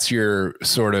 Like that's your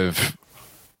sort of,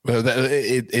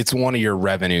 it's one of your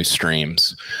revenue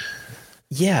streams.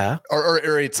 Yeah. Or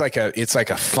it's like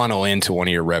a funnel into one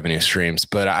of your revenue streams,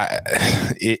 but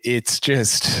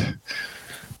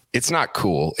it's not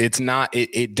cool. It's not,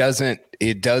 it doesn't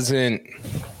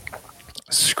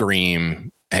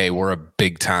scream, hey, we're a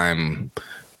big time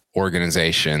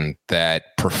organization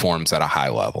that performs at a high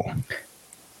level.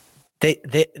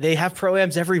 They have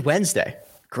Pro-Ams every Wednesday.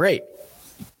 Great.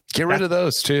 Get rid of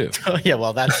those too. Yeah,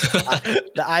 well,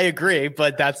 I agree,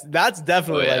 but that's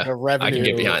definitely like a revenue. I can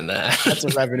get behind that. That's a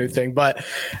revenue thing, but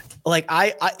like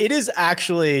it is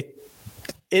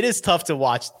tough to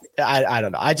watch. I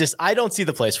don't know. I don't see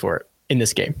the place for it in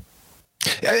this game.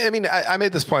 I mean, I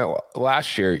made this point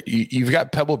last year. You've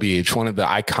got Pebble Beach, one of the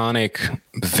iconic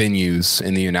venues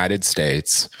in the United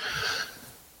States.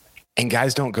 And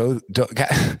guys don't go.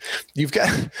 You've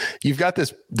got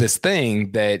this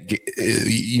thing that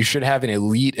you should have an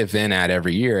elite event at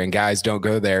every year, and guys don't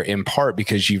go there in part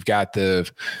because you've got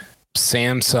the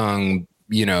Samsung,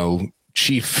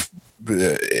 chief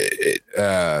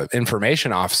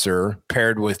information officer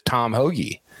paired with Tom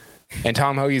Hoagie, and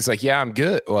Tom Hoagie's like, yeah, I'm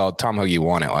good. Well, Tom Hoagie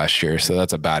won it last year, so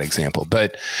that's a bad example.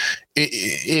 But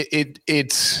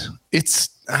it's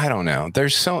I don't know.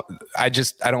 I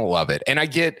don't love it. And I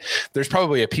get, there's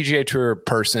probably a PGA Tour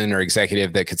person or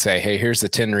executive that could say, hey, here's the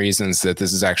 10 reasons that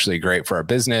this is actually great for our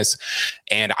business.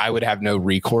 And I would have no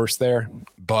recourse there.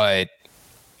 But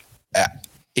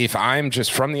if I'm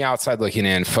just from the outside looking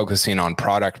in, focusing on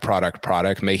product,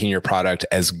 making your product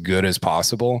as good as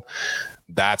possible,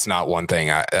 that's not one thing.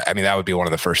 I mean, that would be one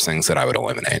of the first things that I would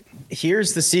eliminate.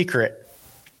 Here's the secret.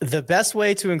 The best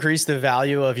way to increase the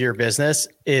value of your business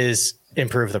is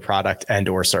improve the product and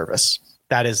or service.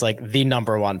 That is like the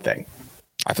number one thing.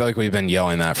 I feel like we've been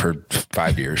yelling that for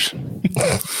 5 years.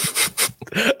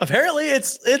 Apparently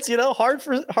it's hard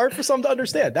for some to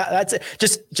understand. That's it.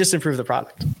 Just improve the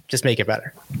product. Just make it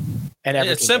better. And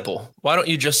it's simple. Why don't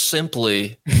you just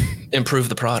simply improve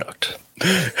the product?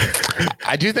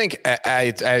 I do think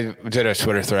I did a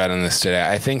Twitter thread on this today.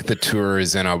 I think the tour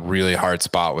is in a really hard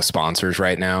spot with sponsors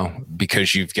right now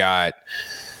because you've got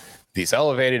these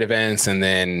elevated events and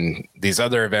then these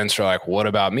other events are like, what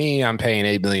about me? I'm paying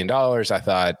 $8 million. I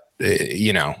thought,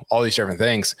 all these different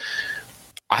things.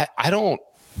 I don't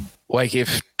like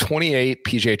if 28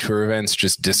 PGA Tour events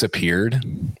just disappeared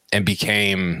and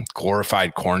became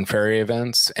glorified Corn Ferry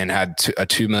events and had a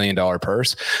 $2 million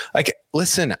purse. Like,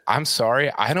 listen, I'm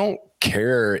sorry. I don't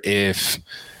care if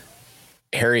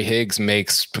Harry Higgs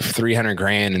makes 300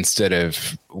 grand instead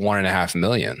of 1.5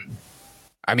 million.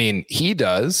 I mean, he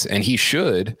does and he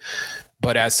should,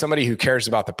 but as somebody who cares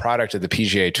about the product of the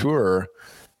PGA Tour,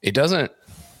 it doesn't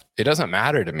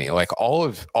matter to me. Like all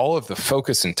of the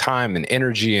focus and time and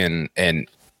energy and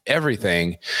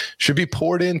everything should be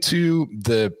poured into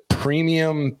the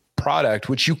premium product,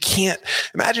 which you can't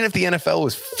imagine if the NFL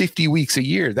was 50 weeks a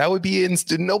year. That would be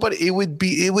instant. It would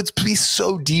be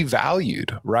so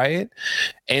devalued, right?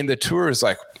 And the tour is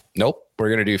like, nope, we're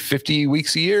going to do 50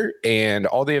 weeks a year and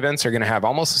all the events are going to have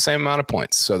almost the same amount of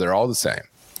points. So they're all the same.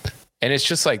 And it's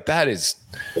just like, that's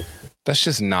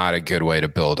just not a good way to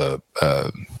build a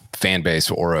fan base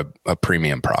or a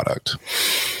premium product.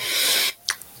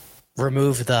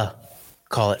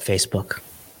 Call it Facebook.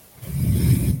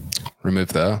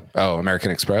 Remove American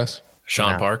Express.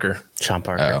 Sean Parker.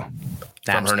 Oh.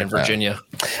 From Herndon, Virginia.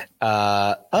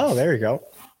 There you go.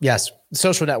 Yes.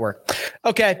 Social network.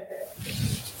 Okay.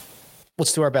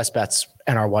 Let's do our best bets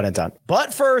and our one and done.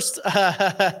 But first, we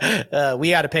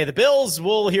got to pay the bills.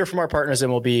 We'll hear from our partners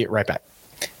and we'll be right back.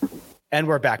 And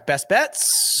we're back. Best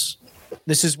bets.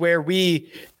 This is where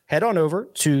we head on over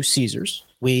to Caesars.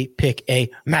 We pick a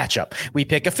matchup. We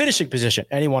pick a finishing position,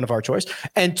 any one of our choice,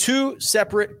 and 2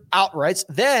 separate outrights.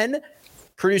 Then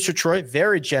producer Troy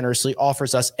very generously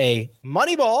offers us a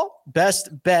Moneyball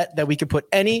best bet that we can put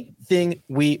anything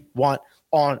we want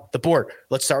on the board.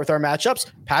 Let's start with our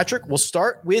matchups. Patrick, we'll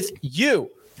start with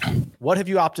you. What have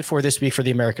you opted for this week for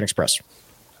the American Express?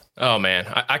 Oh, man,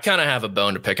 I kind of have a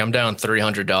bone to pick. I'm down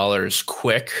 $300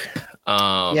 quick.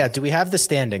 Do we have the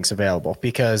standings available?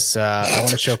 Because I want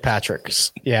to show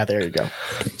Patrick's. Yeah, there you go.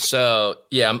 So,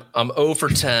 yeah, I'm 0 for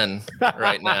 10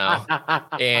 right now.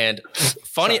 And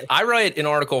funny, I write an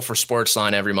article for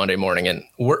Sportsline every Monday morning, and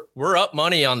we're up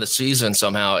money on the season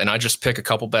somehow, and I just pick a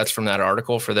couple bets from that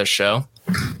article for this show.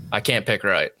 I can't pick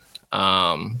right.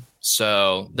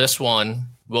 So this one,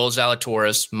 Will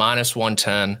Zalatoris,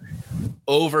 -110,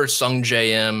 over Sung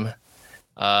J M.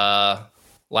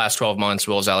 Last 12 months,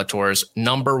 Will Zalatoris,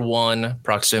 number 1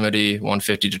 proximity,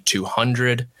 150 to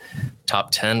 200,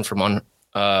 top 10 from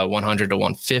 100 to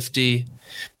 150.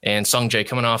 And Sung Jae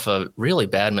coming off a really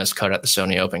bad miscut at the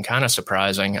Sony Open, kind of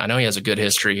surprising. I know he has a good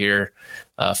history here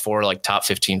for like top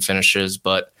 15 finishes,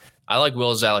 but I like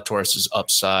Will Zalatoris'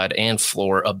 upside and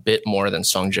floor a bit more than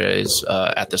Sung Jae's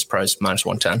at this price,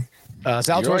 -110.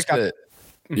 Zalatoris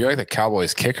You're like the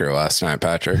Cowboys kicker last night,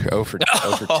 Patrick. 0 for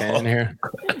 10 here.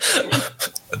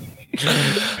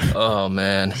 Oh,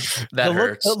 man. That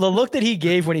hurts. The look that he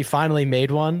gave when he finally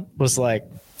made one was like,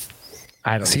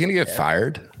 I don't know. Is he going to get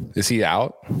fired? Is he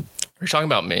out? Are you talking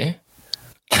about me?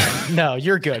 No,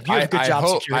 you're good. You have good job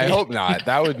security. I hope not.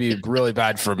 That would be really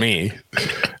bad for me.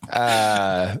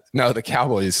 No, the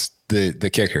Cowboys, the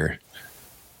kicker.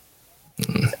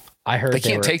 I heard they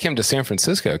can't take him to San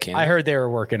Francisco, can they? I heard they were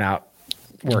working out.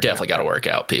 You definitely got to work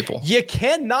out, people. You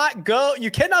cannot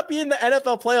be in the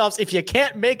NFL playoffs if you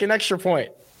can't make an extra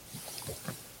point.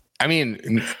 I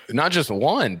mean, not just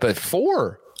 1, but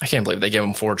 4. I can't believe they gave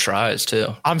him 4 tries,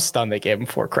 too. I'm stunned they gave him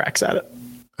 4 cracks at it.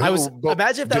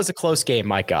 Imagine if that was a close game,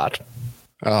 my God.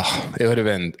 Oh, it would have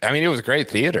been. I mean, it was great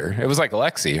theater. It was like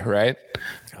Lexi, right?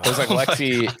 It was like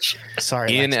Lexi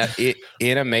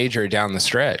in a major down the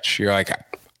stretch. You're like,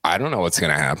 I don't know what's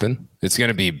going to happen. It's going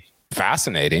to be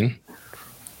fascinating.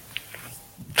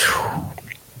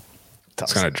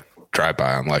 It's drive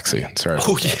by on Lexi. Sorry.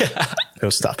 Oh, yeah. No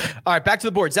stuff. All right, back to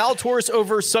the board. Zalatoris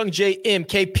over Sung J M.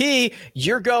 KP,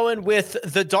 you're going with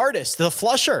the dartist, the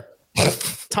flusher,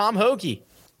 Tom Hoge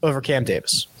over Cam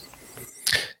Davis.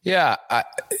 Yeah.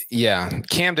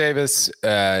 Cam Davis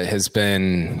he's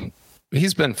been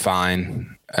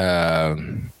fine.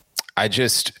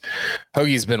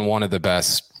 Hoagie's been one of the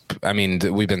best. I mean,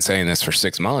 we've been saying this for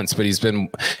 6 months, but is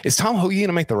Tom Hoge going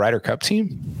to make the Ryder Cup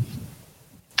team?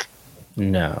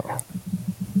 No.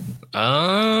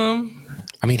 I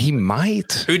mean, he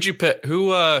might. Who'd you pick? Who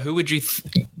would you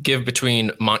give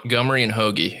between Montgomery and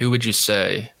Hoge? Who would you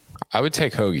say? I would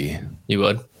take Hoge. You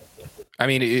would? I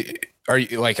mean, are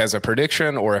you like as a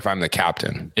prediction or if I'm the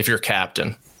captain? If you're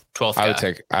captain, 12th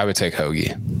guy. I would take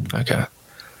Hoge. Okay.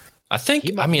 I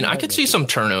could see some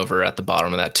turnover at the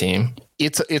bottom of that team.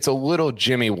 It's a little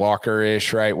Jimmy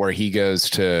Walker-ish, right? Where he goes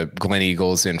to Glen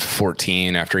Eagles in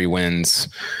 14 after he wins,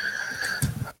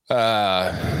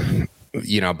 a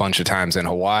bunch of times in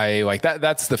Hawaii. Like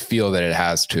that's the feel that it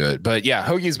has to it. But yeah,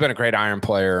 Hoagie's been a great iron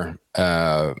player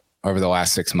over the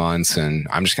last 6 months, and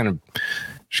I'm just gonna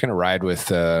ride with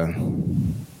the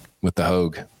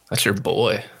Hogue. That's your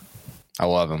boy. I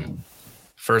love him.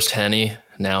 First Henny,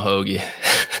 now Hoge.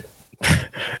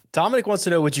 Dominic wants to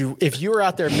know, if you were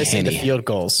out there missing the field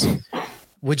goals,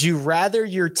 would you rather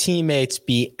your teammates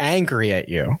be angry at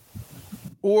you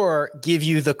or give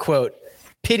you the quote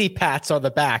pity pats on the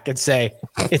back and say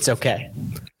it's okay?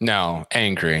 No,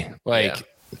 angry.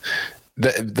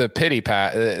 The pity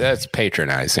pat, that's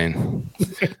patronizing.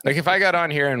 Like if I got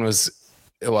on here and missed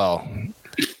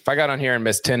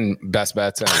 10 best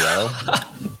bets in a row,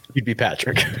 you'd be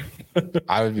Patrick.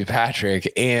 I would be Patrick,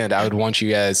 and I would want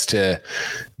you guys to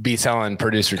be telling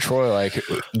producer Troy, like,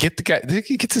 get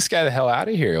this guy the hell out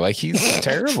of here. Like, he's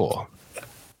terrible.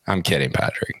 I'm kidding,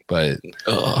 Patrick, but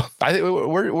I think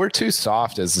we're too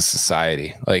soft as a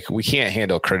society. Like, we can't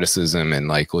handle criticism and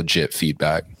like legit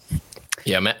feedback.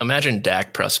 Yeah, imagine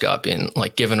Dak Prescott being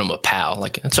like giving him a pal.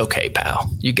 Like, it's okay,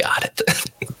 pal. You got it.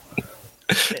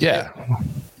 Yeah.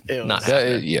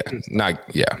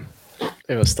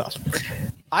 It was tough.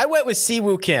 I went with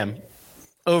Siwoo Kim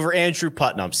over Andrew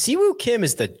Putnam. Siwoo Kim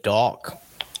is the dog.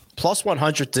 Plus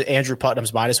 100 to Andrew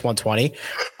Putnam's minus 120.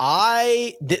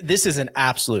 This is an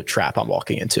absolute trap I'm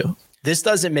walking into. This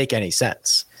doesn't make any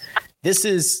sense. This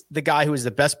is the guy who was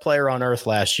the best player on earth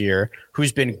last year,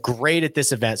 who's been great at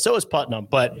this event. So is Putnam,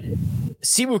 but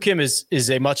Siwoo Kim is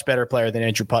a much better player than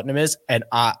Andrew Putnam is, and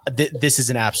this is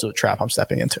an absolute trap I'm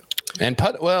stepping into. And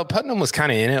Putnam was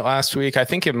kind of in it last week. I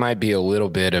think it might be a little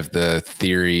bit of the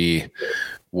theory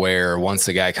where once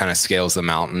the guy kind of scales the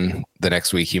mountain, the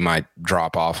next week he might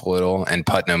drop off a little, and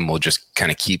Putnam will just kind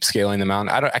of keep scaling the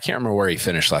mountain. I can't remember where he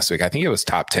finished last week. I think it was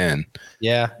top 10.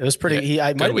 Yeah, it was pretty.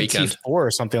 I might have been T4 or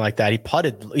something like that. He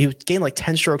putted. He gained like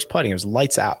 10 strokes putting. It was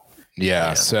lights out.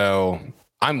 Yeah. So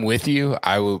I'm with you.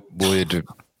 I would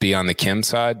be on the Kim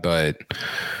side, but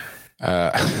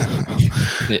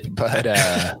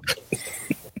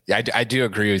I do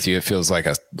agree with you. It feels like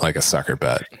a sucker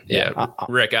bet. Yeah.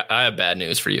 Rick, I have bad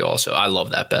news for you also. I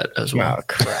love that bet as well. Oh,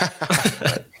 crap.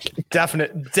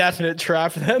 Definite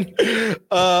trap then.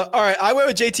 All right. I went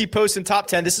with JT Poston top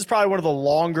 10. This is probably one of the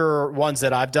longer ones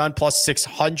that I've done, plus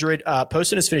 600.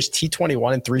 Poston has finished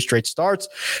T21 in 3 straight starts.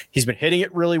 He's been hitting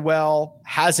it really well.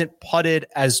 Hasn't putted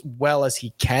as well as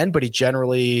he can, but he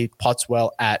generally putts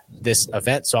well at this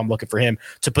event. So I'm looking for him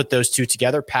to put those two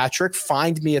together. Patrick,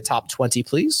 find me a top 20,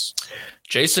 please.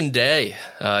 Jason Day,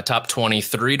 top 20,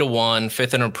 3-1,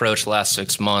 5th in approach last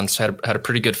 6 months. Had a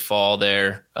pretty good fall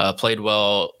there. Played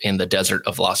well in the desert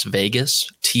of Las Vegas,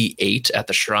 T8 at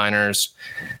the Shriners.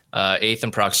 8th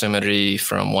in proximity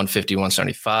from 150,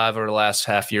 175 over the last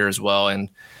half year as well. And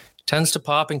tends to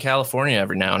pop in California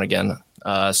every now and again.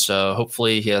 So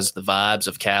hopefully he has the vibes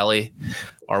of Cali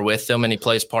are with him, and he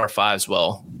plays par 5 as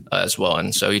well.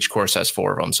 And so each course has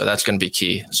 4 of them. So that's going to be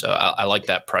key. So I like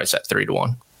that price at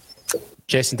 3-1.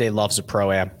 Jason Day loves a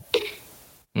pro-am.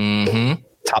 Mm-hmm.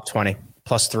 Top 20,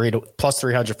 plus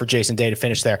 300 for Jason Day to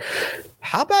finish there.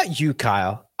 How about you,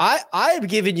 Kyle? I have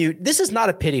given you, this is not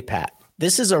a pity pat.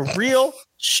 This is a real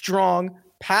strong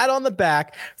pat on the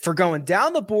back for going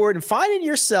down the board and finding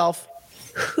yourself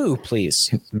who,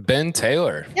 please? Ben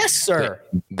Taylor. Yes, sir.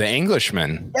 The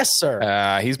Englishman. Yes,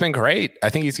 sir. He's been great. I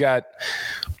think he's got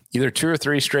either 2 or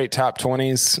 3 straight top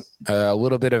 20s, a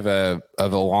little bit of a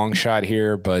long shot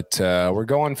here, but we're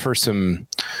going for some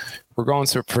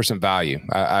value.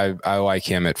 I like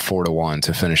him at 4-1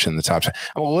 to finish in the top 10.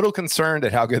 I'm a little concerned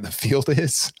at how good the field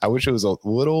is. I wish it was a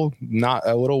little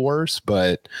worse,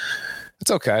 but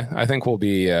it's okay. I think we'll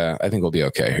be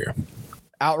okay here.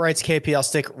 Outrights, KP, I'll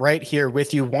stick right here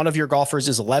with you. One of your golfers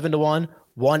is 11-1.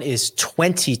 One is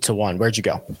 20-1. Where'd you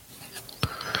go?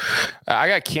 I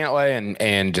got Cantlay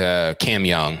and Cam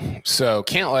Young. So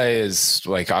Cantlay is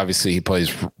like, obviously he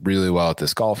plays really well at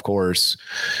this golf course.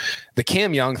 The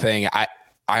Cam Young thing, I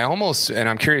almost, and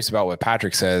I'm curious about what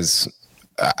Patrick says.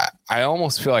 I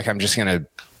almost feel like I'm just going to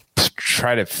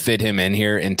try to fit him in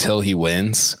here until he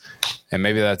wins. And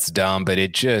maybe that's dumb, but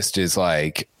it just is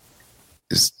like,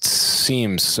 it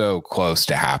seems so close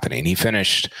to happening. He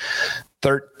finished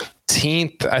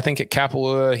 13th, I think, at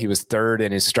Kapalua. He was third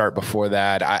in his start before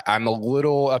that. I'm a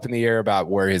little up in the air about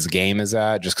where his game is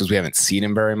at, just because we haven't seen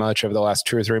him very much over the last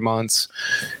 2 or 3 months.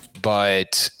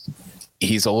 But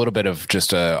he's a little bit of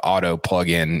just a auto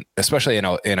plug-in, especially in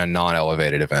a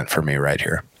non-elevated event for me right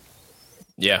here.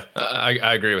 Yeah,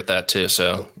 I agree with that too.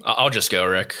 So I'll just go,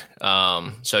 Rick.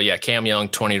 So yeah, Cam Young,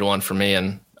 20-1 for me.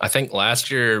 And I think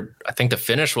last year, I think the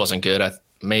finish wasn't good.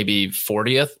 Maybe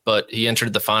 40th, but he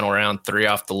entered the final round 3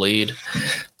 off the lead,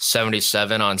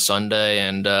 77 on Sunday.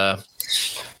 And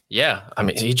yeah, I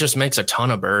mean, he just makes a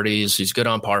ton of birdies. He's good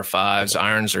on par 5s.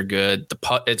 Irons are good.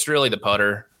 It's really the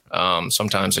putter.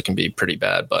 Sometimes it can be pretty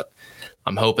bad, but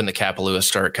I'm hoping the Kapalua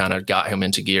start kind of got him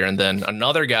into gear. And then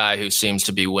another guy who seems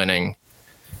to be winning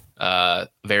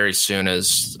very soon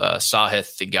is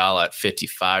Sahith Theegala at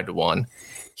 55-1.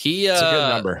 It's a good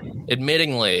number.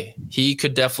 Admittingly, he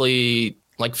could definitely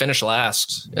finish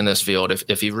last in this field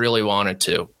if he really wanted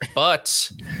to.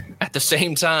 But at the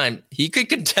same time, he could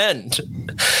contend.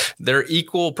 They're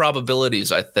equal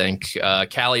probabilities, I think.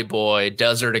 Cali boy,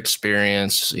 desert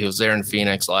experience. He was there in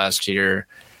Phoenix last year.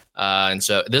 And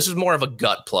so this is more of a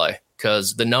gut play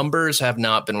because the numbers have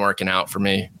not been working out for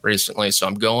me recently. So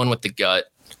I'm going with the gut,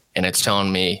 and it's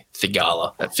telling me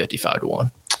Theegala at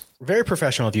 55-1. Very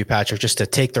professional of you, Patrick, just to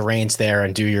take the reins there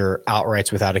and do your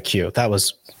outrights without a cue. That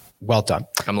was well done.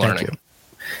 I'm learning. Thank you.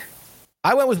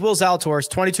 I went with Will Zalatoris,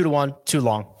 22-1, too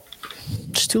long.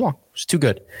 Just too long. Just too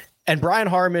good. And Brian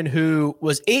Harman, who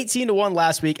was 18-1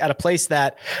 last week at a place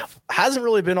that hasn't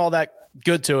really been all that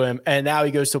good to him. And now he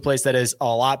goes to a place that is a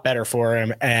lot better for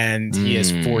him. And he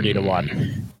is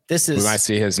 40-1. We might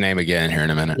see his name again here in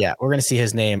a minute. Yeah, we're going to see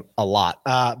his name a lot.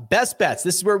 Best bets.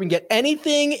 This is where we can get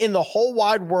anything in the whole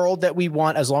wide world that we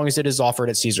want as long as it is offered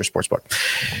at Caesar Sportsbook.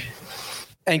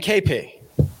 And KP,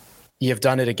 you have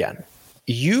done it again.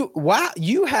 You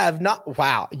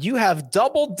have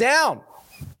doubled down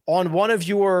on one of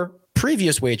your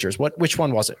previous wagers. Which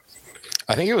one was it?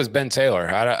 I think it was Ben Taylor.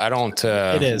 I don't.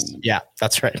 It is. Yeah,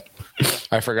 that's right.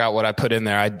 I forgot what I put in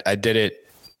there. I did it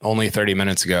only 30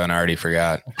 minutes ago, and I already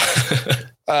forgot.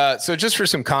 So just for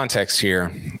some context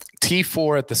here,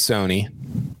 T4 at the Sony,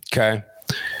 okay,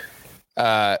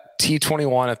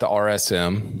 T21 at the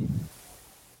RSM,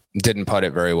 didn't putt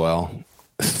it very well.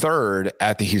 3rd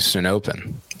at the Houston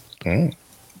Open,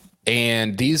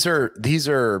 and these are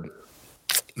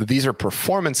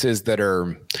performances that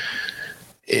are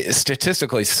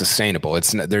statistically sustainable.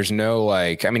 There's no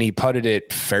he putted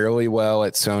it fairly well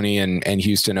at Sony and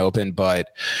Houston Open, but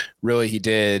really he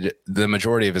did the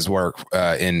majority of his work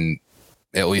in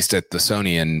at least at the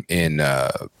Sony in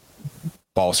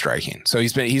ball striking. So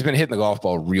he's been hitting the golf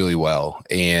ball really well.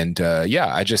 And I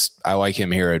like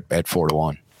him here at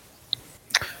 4-1.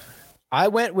 I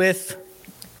went with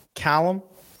Callum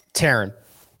Tarrant,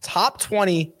 top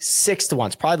 20, 6-1.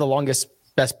 It's probably the longest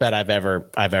best bet I've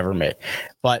ever made.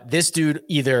 But this dude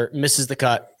either misses the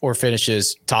cut or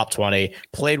finishes top 20.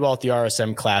 Played well at the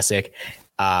RSM Classic.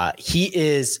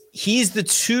 He's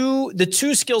the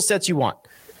two skill sets you want: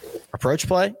 approach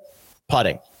play,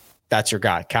 putting. That's your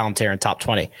guy, Callum Tarrant, top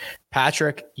 20.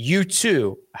 Patrick, you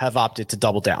too have opted to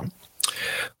double down.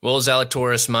 Will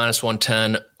Zalatoris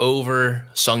 -110 over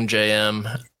Sung JM.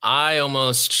 I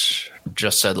almost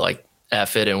just said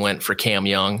F it and went for Cam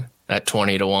Young at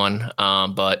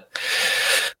 20-1. But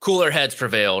cooler heads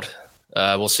prevailed.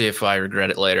 We'll see if I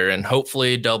regret it later. And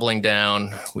hopefully doubling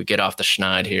down, we get off the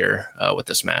schneid here with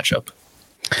this matchup.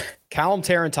 Callum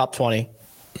Tarrant, top 20.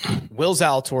 Will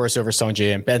Zalatoris over Sung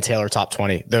Jae and Ben Taylor, top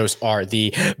 20. Those are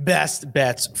the best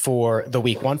bets for the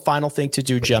week. One final thing to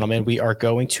do, gentlemen. We are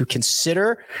going to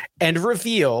consider and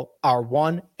reveal our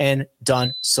one and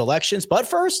done selections. But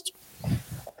first,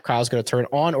 Kyle's going to turn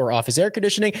on or off his air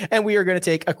conditioning, and we are going to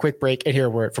take a quick break and hear a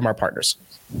word from our partners.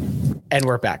 And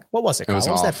we're back. What was it, Kyle? What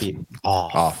was that beat?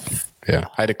 Off. Yeah.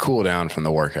 I had to cool down from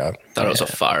the workout. Thought it was a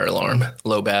fire alarm.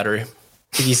 Low battery.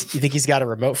 You think he's got a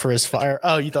remote for his fire?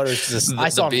 Oh, you thought it was just I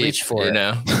saw him reach for it.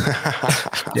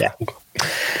 Yeah.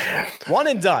 One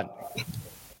and done.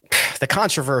 The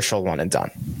controversial one and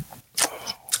done.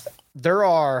 There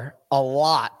are a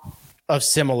lot of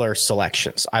similar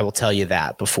selections. I will tell you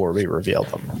that before we reveal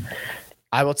them.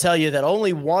 I will tell you that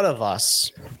only one of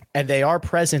us, and they are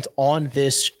present on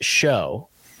this show,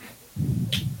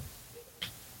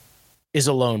 is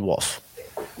a lone wolf.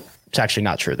 It's actually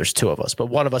not true. There's two of us, but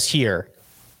one of us here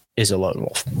is a lone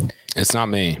wolf. It's not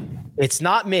me. It's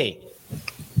not me.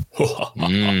 So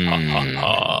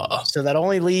that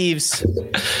only leaves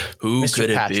who Mr.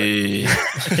 could it Patrick. be?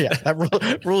 Yeah, that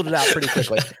ruled it out pretty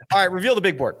quickly. All right, reveal the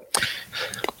big board.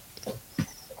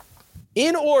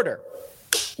 In order.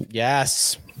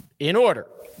 Yes, in order.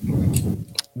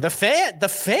 The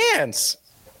fans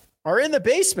are in the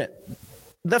basement.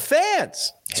 The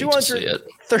fans,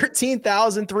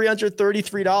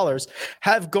 $213,333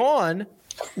 have gone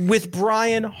with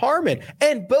Brian Harman,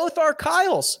 and both are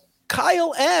Kyle's.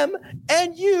 Kyle M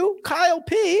and you, Kyle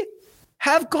P,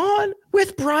 have gone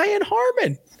with Brian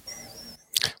Harman.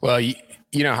 Well, you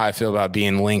know how I feel about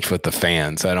being linked with the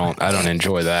fans. I don't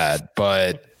enjoy that,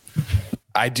 but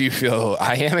I do feel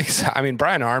I am excited. I mean,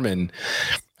 Brian Harman,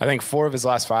 I think 4 of his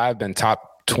last 5 been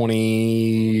top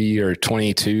 20 or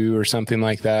 22 or something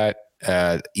like that.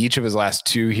 Each of his last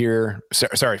 2 here,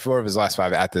 4 of his last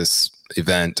 5 at this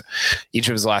event. Each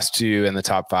of his last 2 in the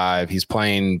top 5. He's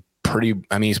playing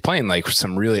he's playing like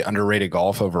some really underrated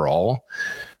golf overall.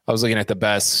 I was looking at the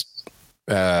best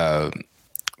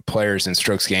players in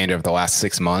strokes gained over the last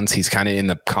 6 months. He's kind of in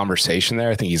the conversation there.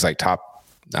 I think he's like top,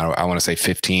 I want to say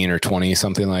 15 or 20,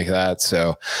 something like that.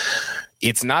 So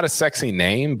it's not a sexy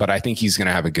name, but I think he's going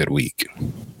to have a good week.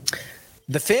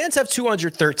 The fans have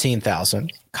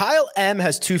 213,000. Kyle M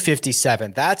has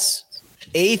 257. That's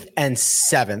 8th and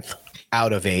 7th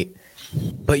out of 8.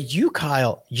 But you,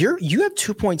 Kyle, you have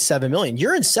 2.7 million.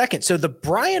 You're in second. So the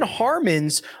Brian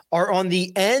Harmons are on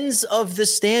the ends of the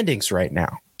standings right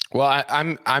now. Well,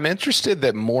 I'm interested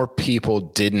that more people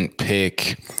didn't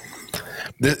pick.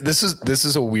 This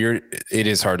is a weird. It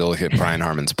is hard to look at Brian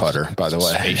Harman's putter. By the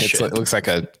way, it looks like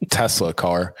a Tesla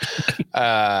car.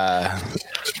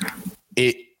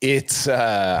 It's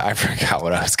I forgot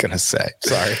what I was going to say.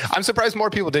 Sorry. I'm surprised more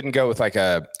people didn't go with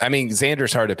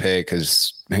Xander's hard to pick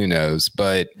because who knows,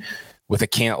 but with a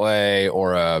Cantlay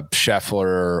or a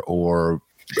Scheffler or,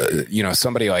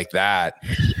 somebody like that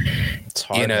it's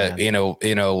hard, in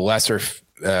a lesser,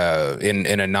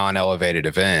 in a non-elevated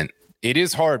event, it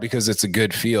is hard because it's a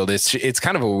good field. It's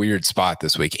kind of a weird spot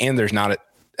this week. And there's not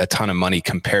a ton of money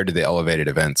compared to the elevated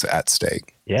events at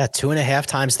stake. Yeah, 2.5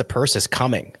 times the purse is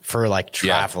coming for like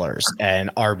Travelers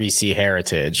and RBC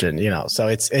Heritage, and so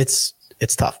it's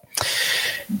tough.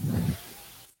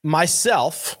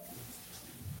 Myself,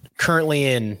 currently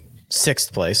in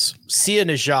 6th place, Sia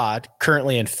Nejad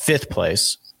currently in 5th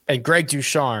place, and Greg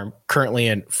Ducharme currently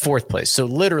in 4th place. So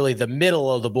literally the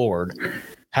middle of the board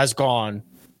has gone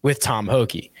with Tom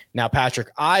Hoge. Now, Patrick,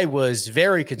 I was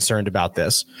very concerned about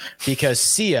this because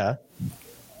Sia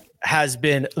has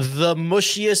been the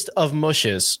mushiest of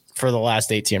mushes for the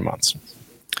last 18 months.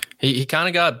 He kind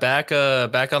of got back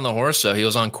on the horse, though. He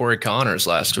was on Corey Connors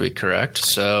last week, correct?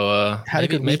 So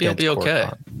maybe he'll be okay.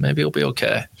 Maybe he'll be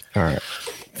okay. All right.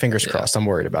 Fingers crossed. I'm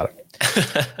worried about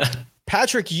it.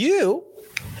 Patrick, you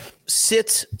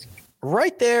sit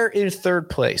right there in 3rd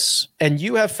place, and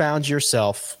you have found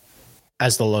yourself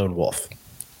as the lone wolf.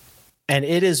 And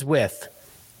it is with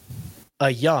a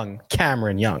young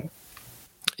Cameron Young.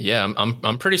 Yeah,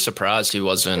 I'm pretty surprised he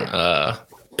wasn't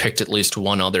picked at least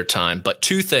one other time. But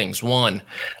 2 things. One,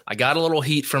 I got a little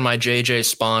heat for my JJ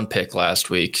Spawn pick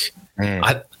last week.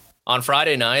 On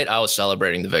Friday night, I was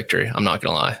celebrating the victory. I'm not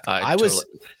going to lie. I was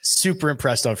super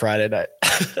impressed on Friday night.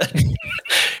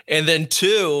 And then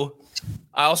 2,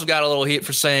 I also got a little heat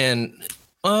for saying,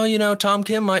 well, Tom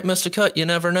Kim might miss a cut. You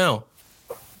never know.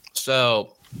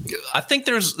 So I think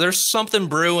there's something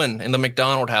brewing in the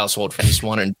McDonald household for this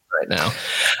one and right now.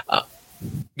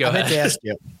 Go ahead. I meant to ask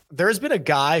you. There's been a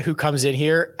guy who comes in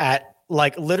here at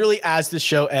like literally as the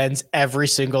show ends every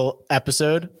single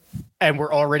episode, and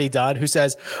we're already done, who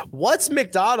says, "What's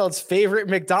McDonald's favorite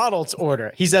McDonald's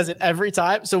order?" He says it every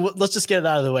time. So let's just get it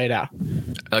out of the way now.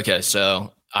 Okay,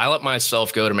 so I let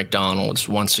myself go to McDonald's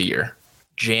once a year.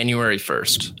 January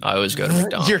 1st, I always go to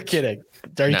McDonald's. You're kidding.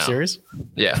 Are you serious?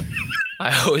 Yeah.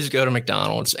 I always go to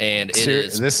McDonald's, and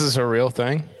this is a real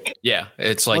thing. Yeah,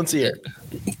 it's like once a year.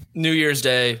 New Year's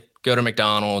Day, go to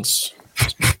McDonald's.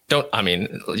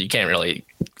 You can't really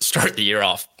start the year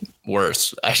off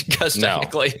worse, I guess,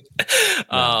 technically.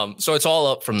 No. So it's all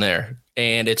up from there,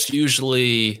 and it's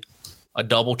usually a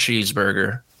double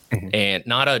cheeseburger, and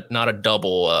not a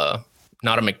double,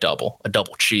 not a McDouble, a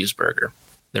double cheeseburger.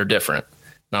 They're different.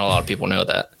 Not a lot of people know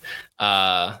that.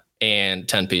 And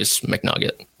 10-piece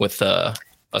McNugget with a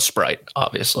Sprite,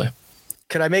 obviously.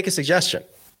 Could I make a suggestion?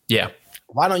 Yeah.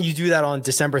 Why don't you do that on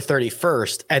December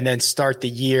 31st and then start the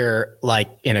year like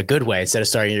in a good way instead of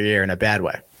starting your year in a bad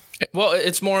way? Well,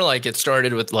 it's more like it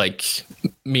started with like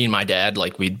me and my dad,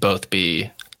 like we'd both be,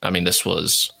 I mean, this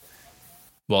was,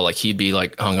 well, like he'd be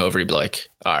like hungover. He'd be like,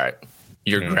 all right,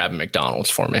 you're grabbing McDonald's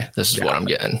for me. This is what I'm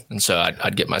getting. And so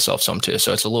I'd get myself some too.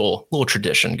 So it's a little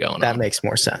tradition going on. That makes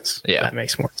more sense. Yeah. That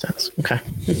makes more sense. Okay.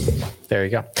 There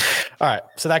you go. All right.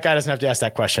 So that guy doesn't have to ask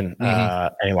that question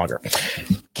any longer.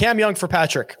 Cam Young for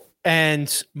Patrick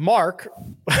and Mark.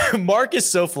 Mark is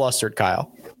so flustered,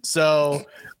 Kyle. So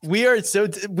we are so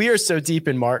deep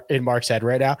in Mark's head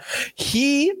right now.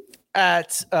 He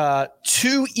at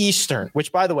 2 Eastern,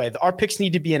 which by the way, our picks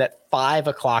need to be in at 5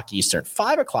 o'clock Eastern.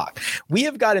 5 o'clock. We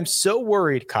have got him so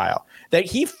worried, Kyle, that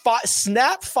he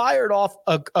fired off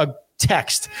a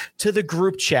text to the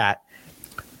group chat.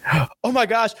 Oh my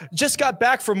gosh, just got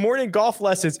back from morning golf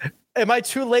lessons. Am I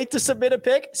too late to submit a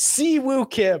pick? Siwoo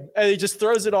Kim. And he just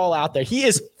throws it all out there. He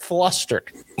is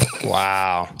flustered.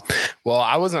 Wow. Well,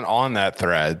 I wasn't on that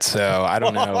thread, so I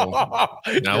don't know.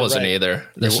 I wasn't either.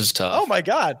 This is tough. Oh my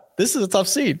God. This is a tough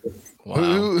scene. Wow.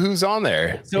 Who's on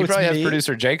there? So he probably has me.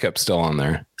 producer Jacob still on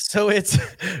there. So it's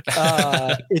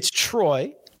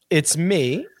Troy. It's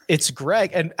me. It's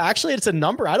Greg. And actually it's a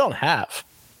number I don't have,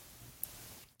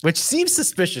 which seems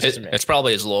suspicious to me. It's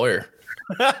probably his lawyer.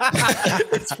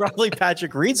 It's probably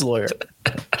Patrick Reed's lawyer.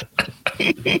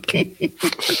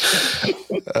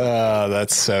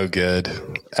 That's so good.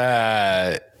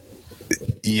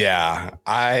 Yeah,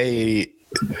 I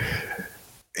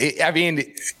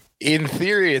mean, in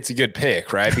theory, it's a good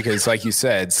pick, right? Because, like you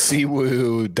said,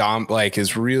 Siwoo Dom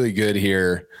is really good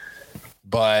here,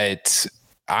 but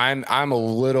I'm a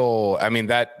little. I mean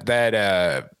that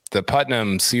the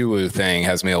Putnam Siwoo thing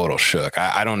has me a little shook.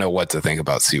 I don't know what to think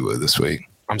about Siwoo this week.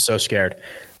 I'm so scared.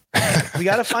 We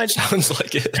got to find. Sounds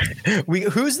like it.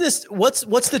 Who's this? What's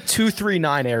the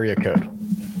 239 area code?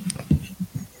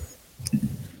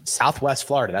 Southwest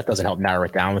Florida. That doesn't help narrow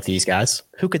it down with these guys.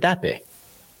 Who could that be?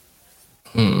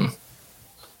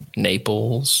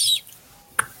 Naples.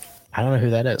 I don't know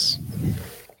who that is.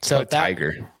 So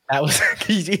Tiger. That was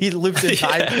he looped in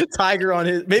Tiger on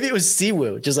his. Maybe it was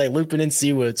Siwoo, just like looping in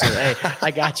Siwoo. So hey,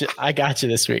 I got you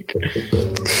this week.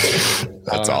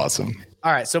 That's awesome.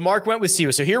 All right, so Mark went with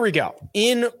Siwoo. So here we go.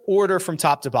 In order from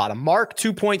top to bottom. Mark,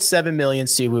 2.7 million,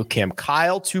 Siwoo Kim.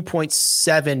 Kyle,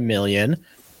 2.7 million,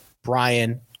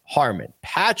 Brian Harmon.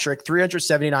 Patrick,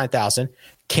 379,000,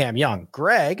 Cam Young.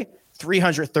 Greg,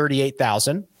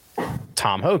 338,000,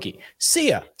 Tom Hoagie.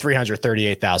 Sia,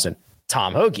 338,000,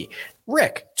 Tom Hoagie.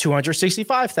 Rick,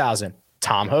 265,000,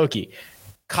 Tom Hoagie.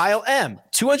 Kyle M,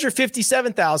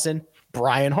 257,000,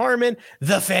 Brian Harmon.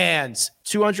 The fans,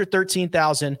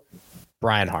 213,000,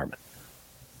 Brian Harmon.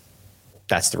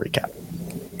 That's the recap.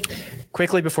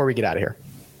 Quickly before we get out of here.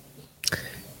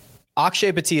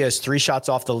 Akshay Bhatia is 3 shots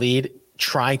off the lead,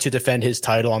 trying to defend his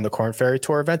title on the Korn Ferry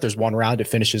Tour event. There's 1 round. It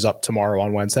finishes up tomorrow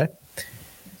on Wednesday.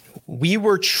 We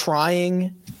were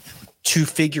trying to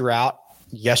figure out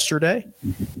yesterday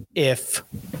if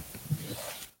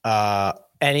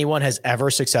anyone has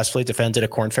ever successfully defended a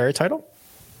Korn Ferry title.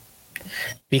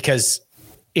 Because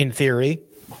in theory,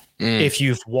 if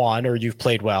you've won or you've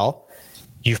played well,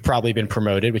 you've probably been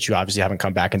promoted, which you obviously haven't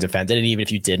come back and defended. And even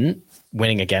if you didn't,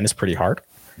 winning again is pretty hard.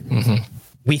 Mm-hmm.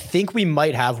 We think we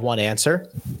might have one answer.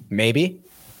 Maybe.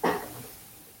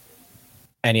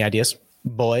 Any ideas,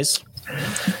 boys?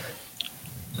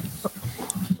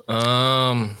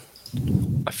 I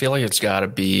feel like it's got to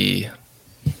be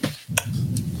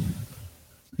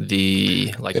the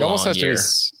it almost has year, to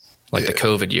be, the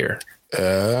COVID year.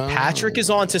 Patrick is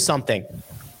on to something.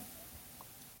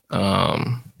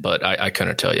 But I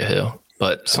couldn't tell you who.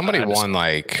 But somebody won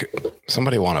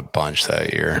a bunch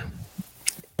that year.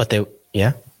 But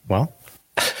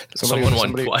someone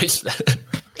won twice.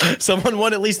 Someone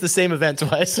won at least the same event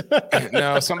twice.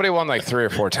 No, somebody won 3 or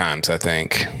 4 times, I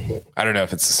think. I don't know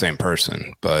if it's the same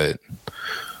person, but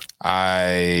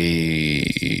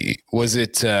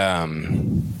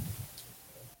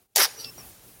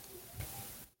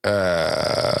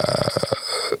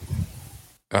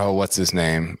what's his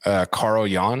name? Carl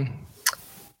Jan?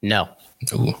 No.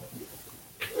 Ooh.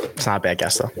 It's not a bad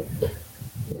guess, though.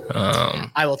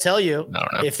 I will tell you,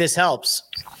 if this helps,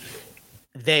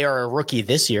 they are a rookie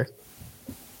this year,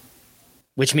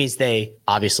 which means they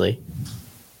obviously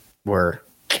were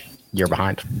a year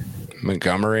behind.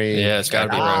 Montgomery. Yeah, it's got to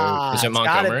be. Is it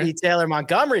Montgomery? Got to be Taylor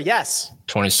Montgomery. Yes.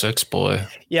 26, boy.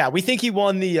 Yeah, we think he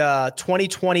won the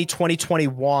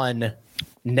 2020-2021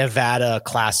 Nevada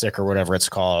Classic or whatever it's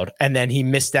called. And then he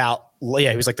missed out. Yeah,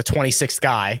 he was like the 26th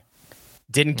guy.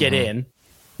 Didn't get in.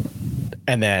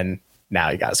 And then now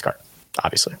you got his card,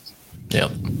 obviously.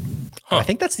 Yep. I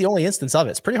think that's the only instance of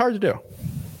it. It's pretty hard to do.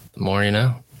 The more you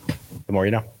know. The more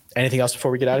you know. Anything else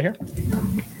before we get out of here?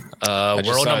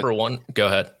 World number one. Go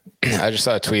ahead. I just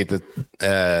saw a tweet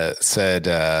that said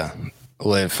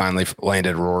Liv finally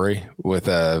landed Rory with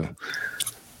a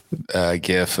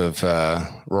gif of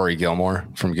Rory Gilmore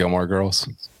from Gilmore Girls.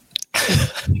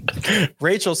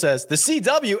 Rachel says, the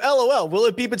CW, LOL, will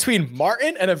it be between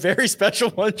Martin and a very special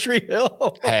One Tree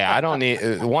Hill? Hey, I don't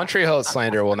need One Tree Hill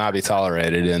slander will not be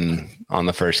tolerated on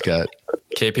the first cut.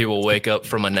 KP will wake up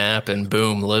from a nap and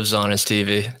boom, Liv's on his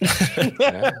TV.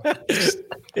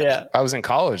 Yeah. I was in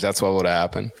college. That's what would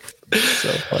happen. So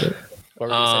funny. What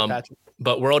were you gonna say, Patrick?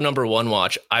 But world number one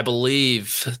watch, I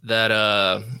believe that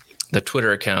the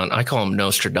Twitter account, I call him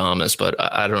Nostradamus, but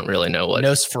I don't really know what.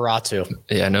 Nosferatu.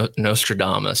 Yeah,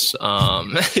 Nostradamus.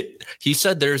 He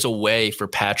said there's a way for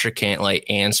Patrick Cantlay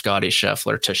and Scotty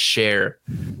Scheffler to share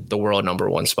the world number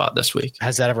one spot this week.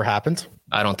 Has that ever happened?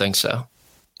 I don't think so.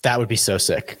 That would be so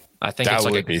sick. I think that it's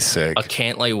like would be sick. A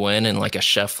Cantlay win and like a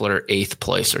Scheffler 8th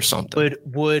place or something.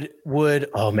 Would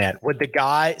oh man, would the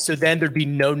guy? So then there'd be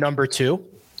no number two.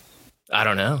 I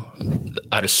don't know.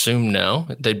 I'd assume no.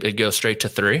 They'd go straight to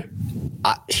 3.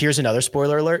 Here's another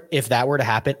spoiler alert. If that were to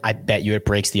happen, I bet you it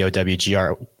breaks the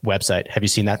OWGR website. Have you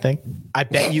seen that thing? I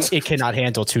bet you it cannot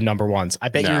handle 2 number ones. I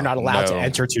bet you're not allowed to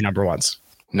enter 2 number ones.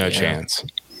 No chance.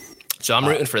 So I'm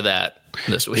rooting for that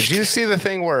this week. Did you see the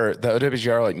thing where the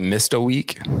OWGR like missed a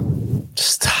week?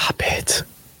 Stop it.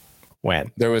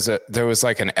 When? There was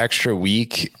like an extra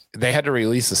week. They had to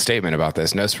release a statement about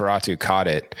this. Nosferatu caught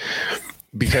it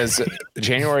because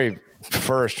January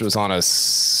 1st was on a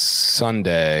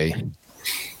Sunday.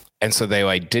 And so they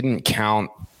like didn't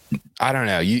count. I don't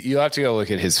know. You have to go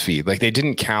look at his feed. Like they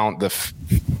didn't count the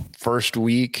first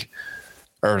week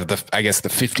or the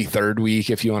 53rd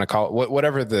week, if you want to call it,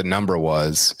 whatever the number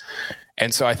was.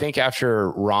 And so I think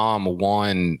after Rahm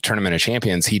won Tournament of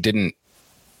Champions, he didn't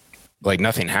like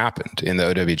nothing happened in the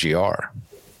OWGR.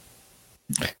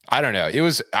 I don't know.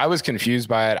 I was confused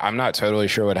by it. I'm not totally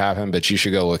sure what happened, but you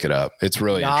should go look it up. It's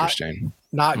really interesting.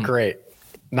 Not great.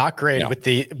 Not great with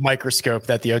the microscope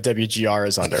that the OWGR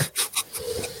is under.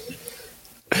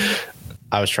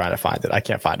 I was trying to find it. I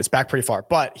can't find it. It's back pretty far.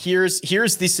 But here's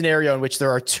the scenario in which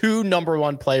there are 2 number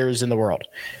 1 players in the world.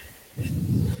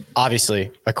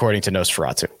 Obviously, according to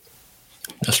Nosferatu.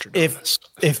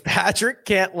 If Patrick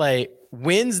Cantlay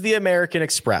wins the American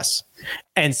Express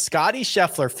and Scotty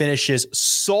Scheffler finishes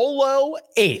solo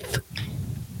 8th,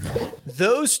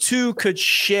 those 2 could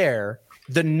share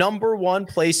the number 1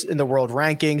 place in the world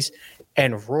rankings,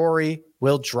 and Rory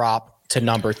will drop to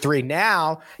number 3.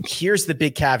 Now, here's the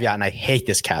big caveat, and I hate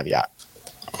this caveat.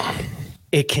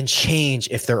 It can change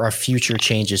if there are future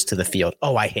changes to the field.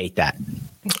 Oh, I hate that.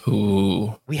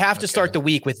 Ooh. We have to start the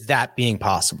week with that being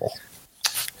possible.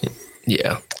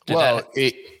 Yeah.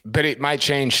 But it might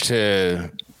change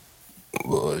to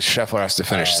Scheffler has to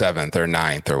finish 7th or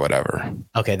 9th or whatever.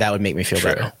 Okay, that would make me feel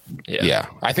better. Yeah.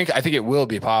 I think it will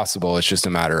be possible. It's just a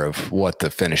matter of what the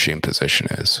finishing position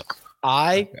is.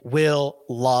 I will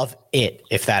love it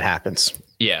if that happens.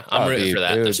 Yeah, I'm rooting for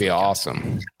that. It would be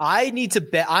awesome. I need to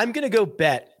bet. I'm going to go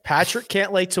bet Patrick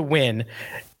Cantlay to win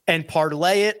and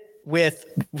parlay it with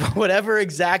whatever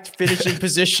exact finishing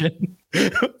position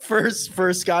for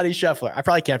Scotty Scheffler. I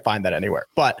probably can't find that anywhere,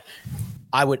 but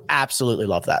I would absolutely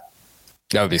love that.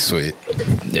 That would be sweet.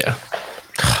 Yeah.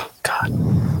 Oh, God.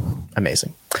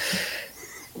 Amazing.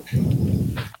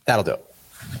 That'll do it.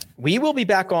 We will be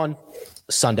back on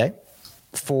Sunday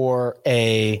for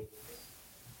a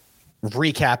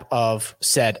recap of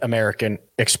said American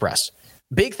Express.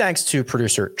 Big thanks to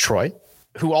producer Troy,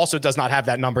 who also does not have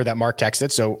that number that Mark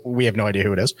texted, so we have no idea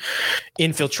who it is,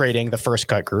 infiltrating the First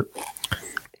Cut group.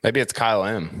 Maybe it's Kyle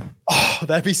M. Oh,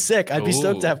 that'd be sick. I'd be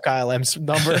stoked to have Kyle M's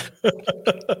number.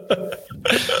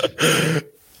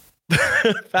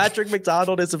 Patrick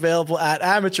McDonald is available at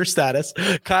amateur status.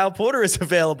 Kyle Porter is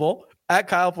available at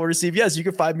Kyle Porter CBS. You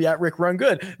can find me at Rick Run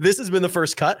Good. This has been The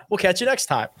First Cut. We'll catch you next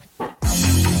time.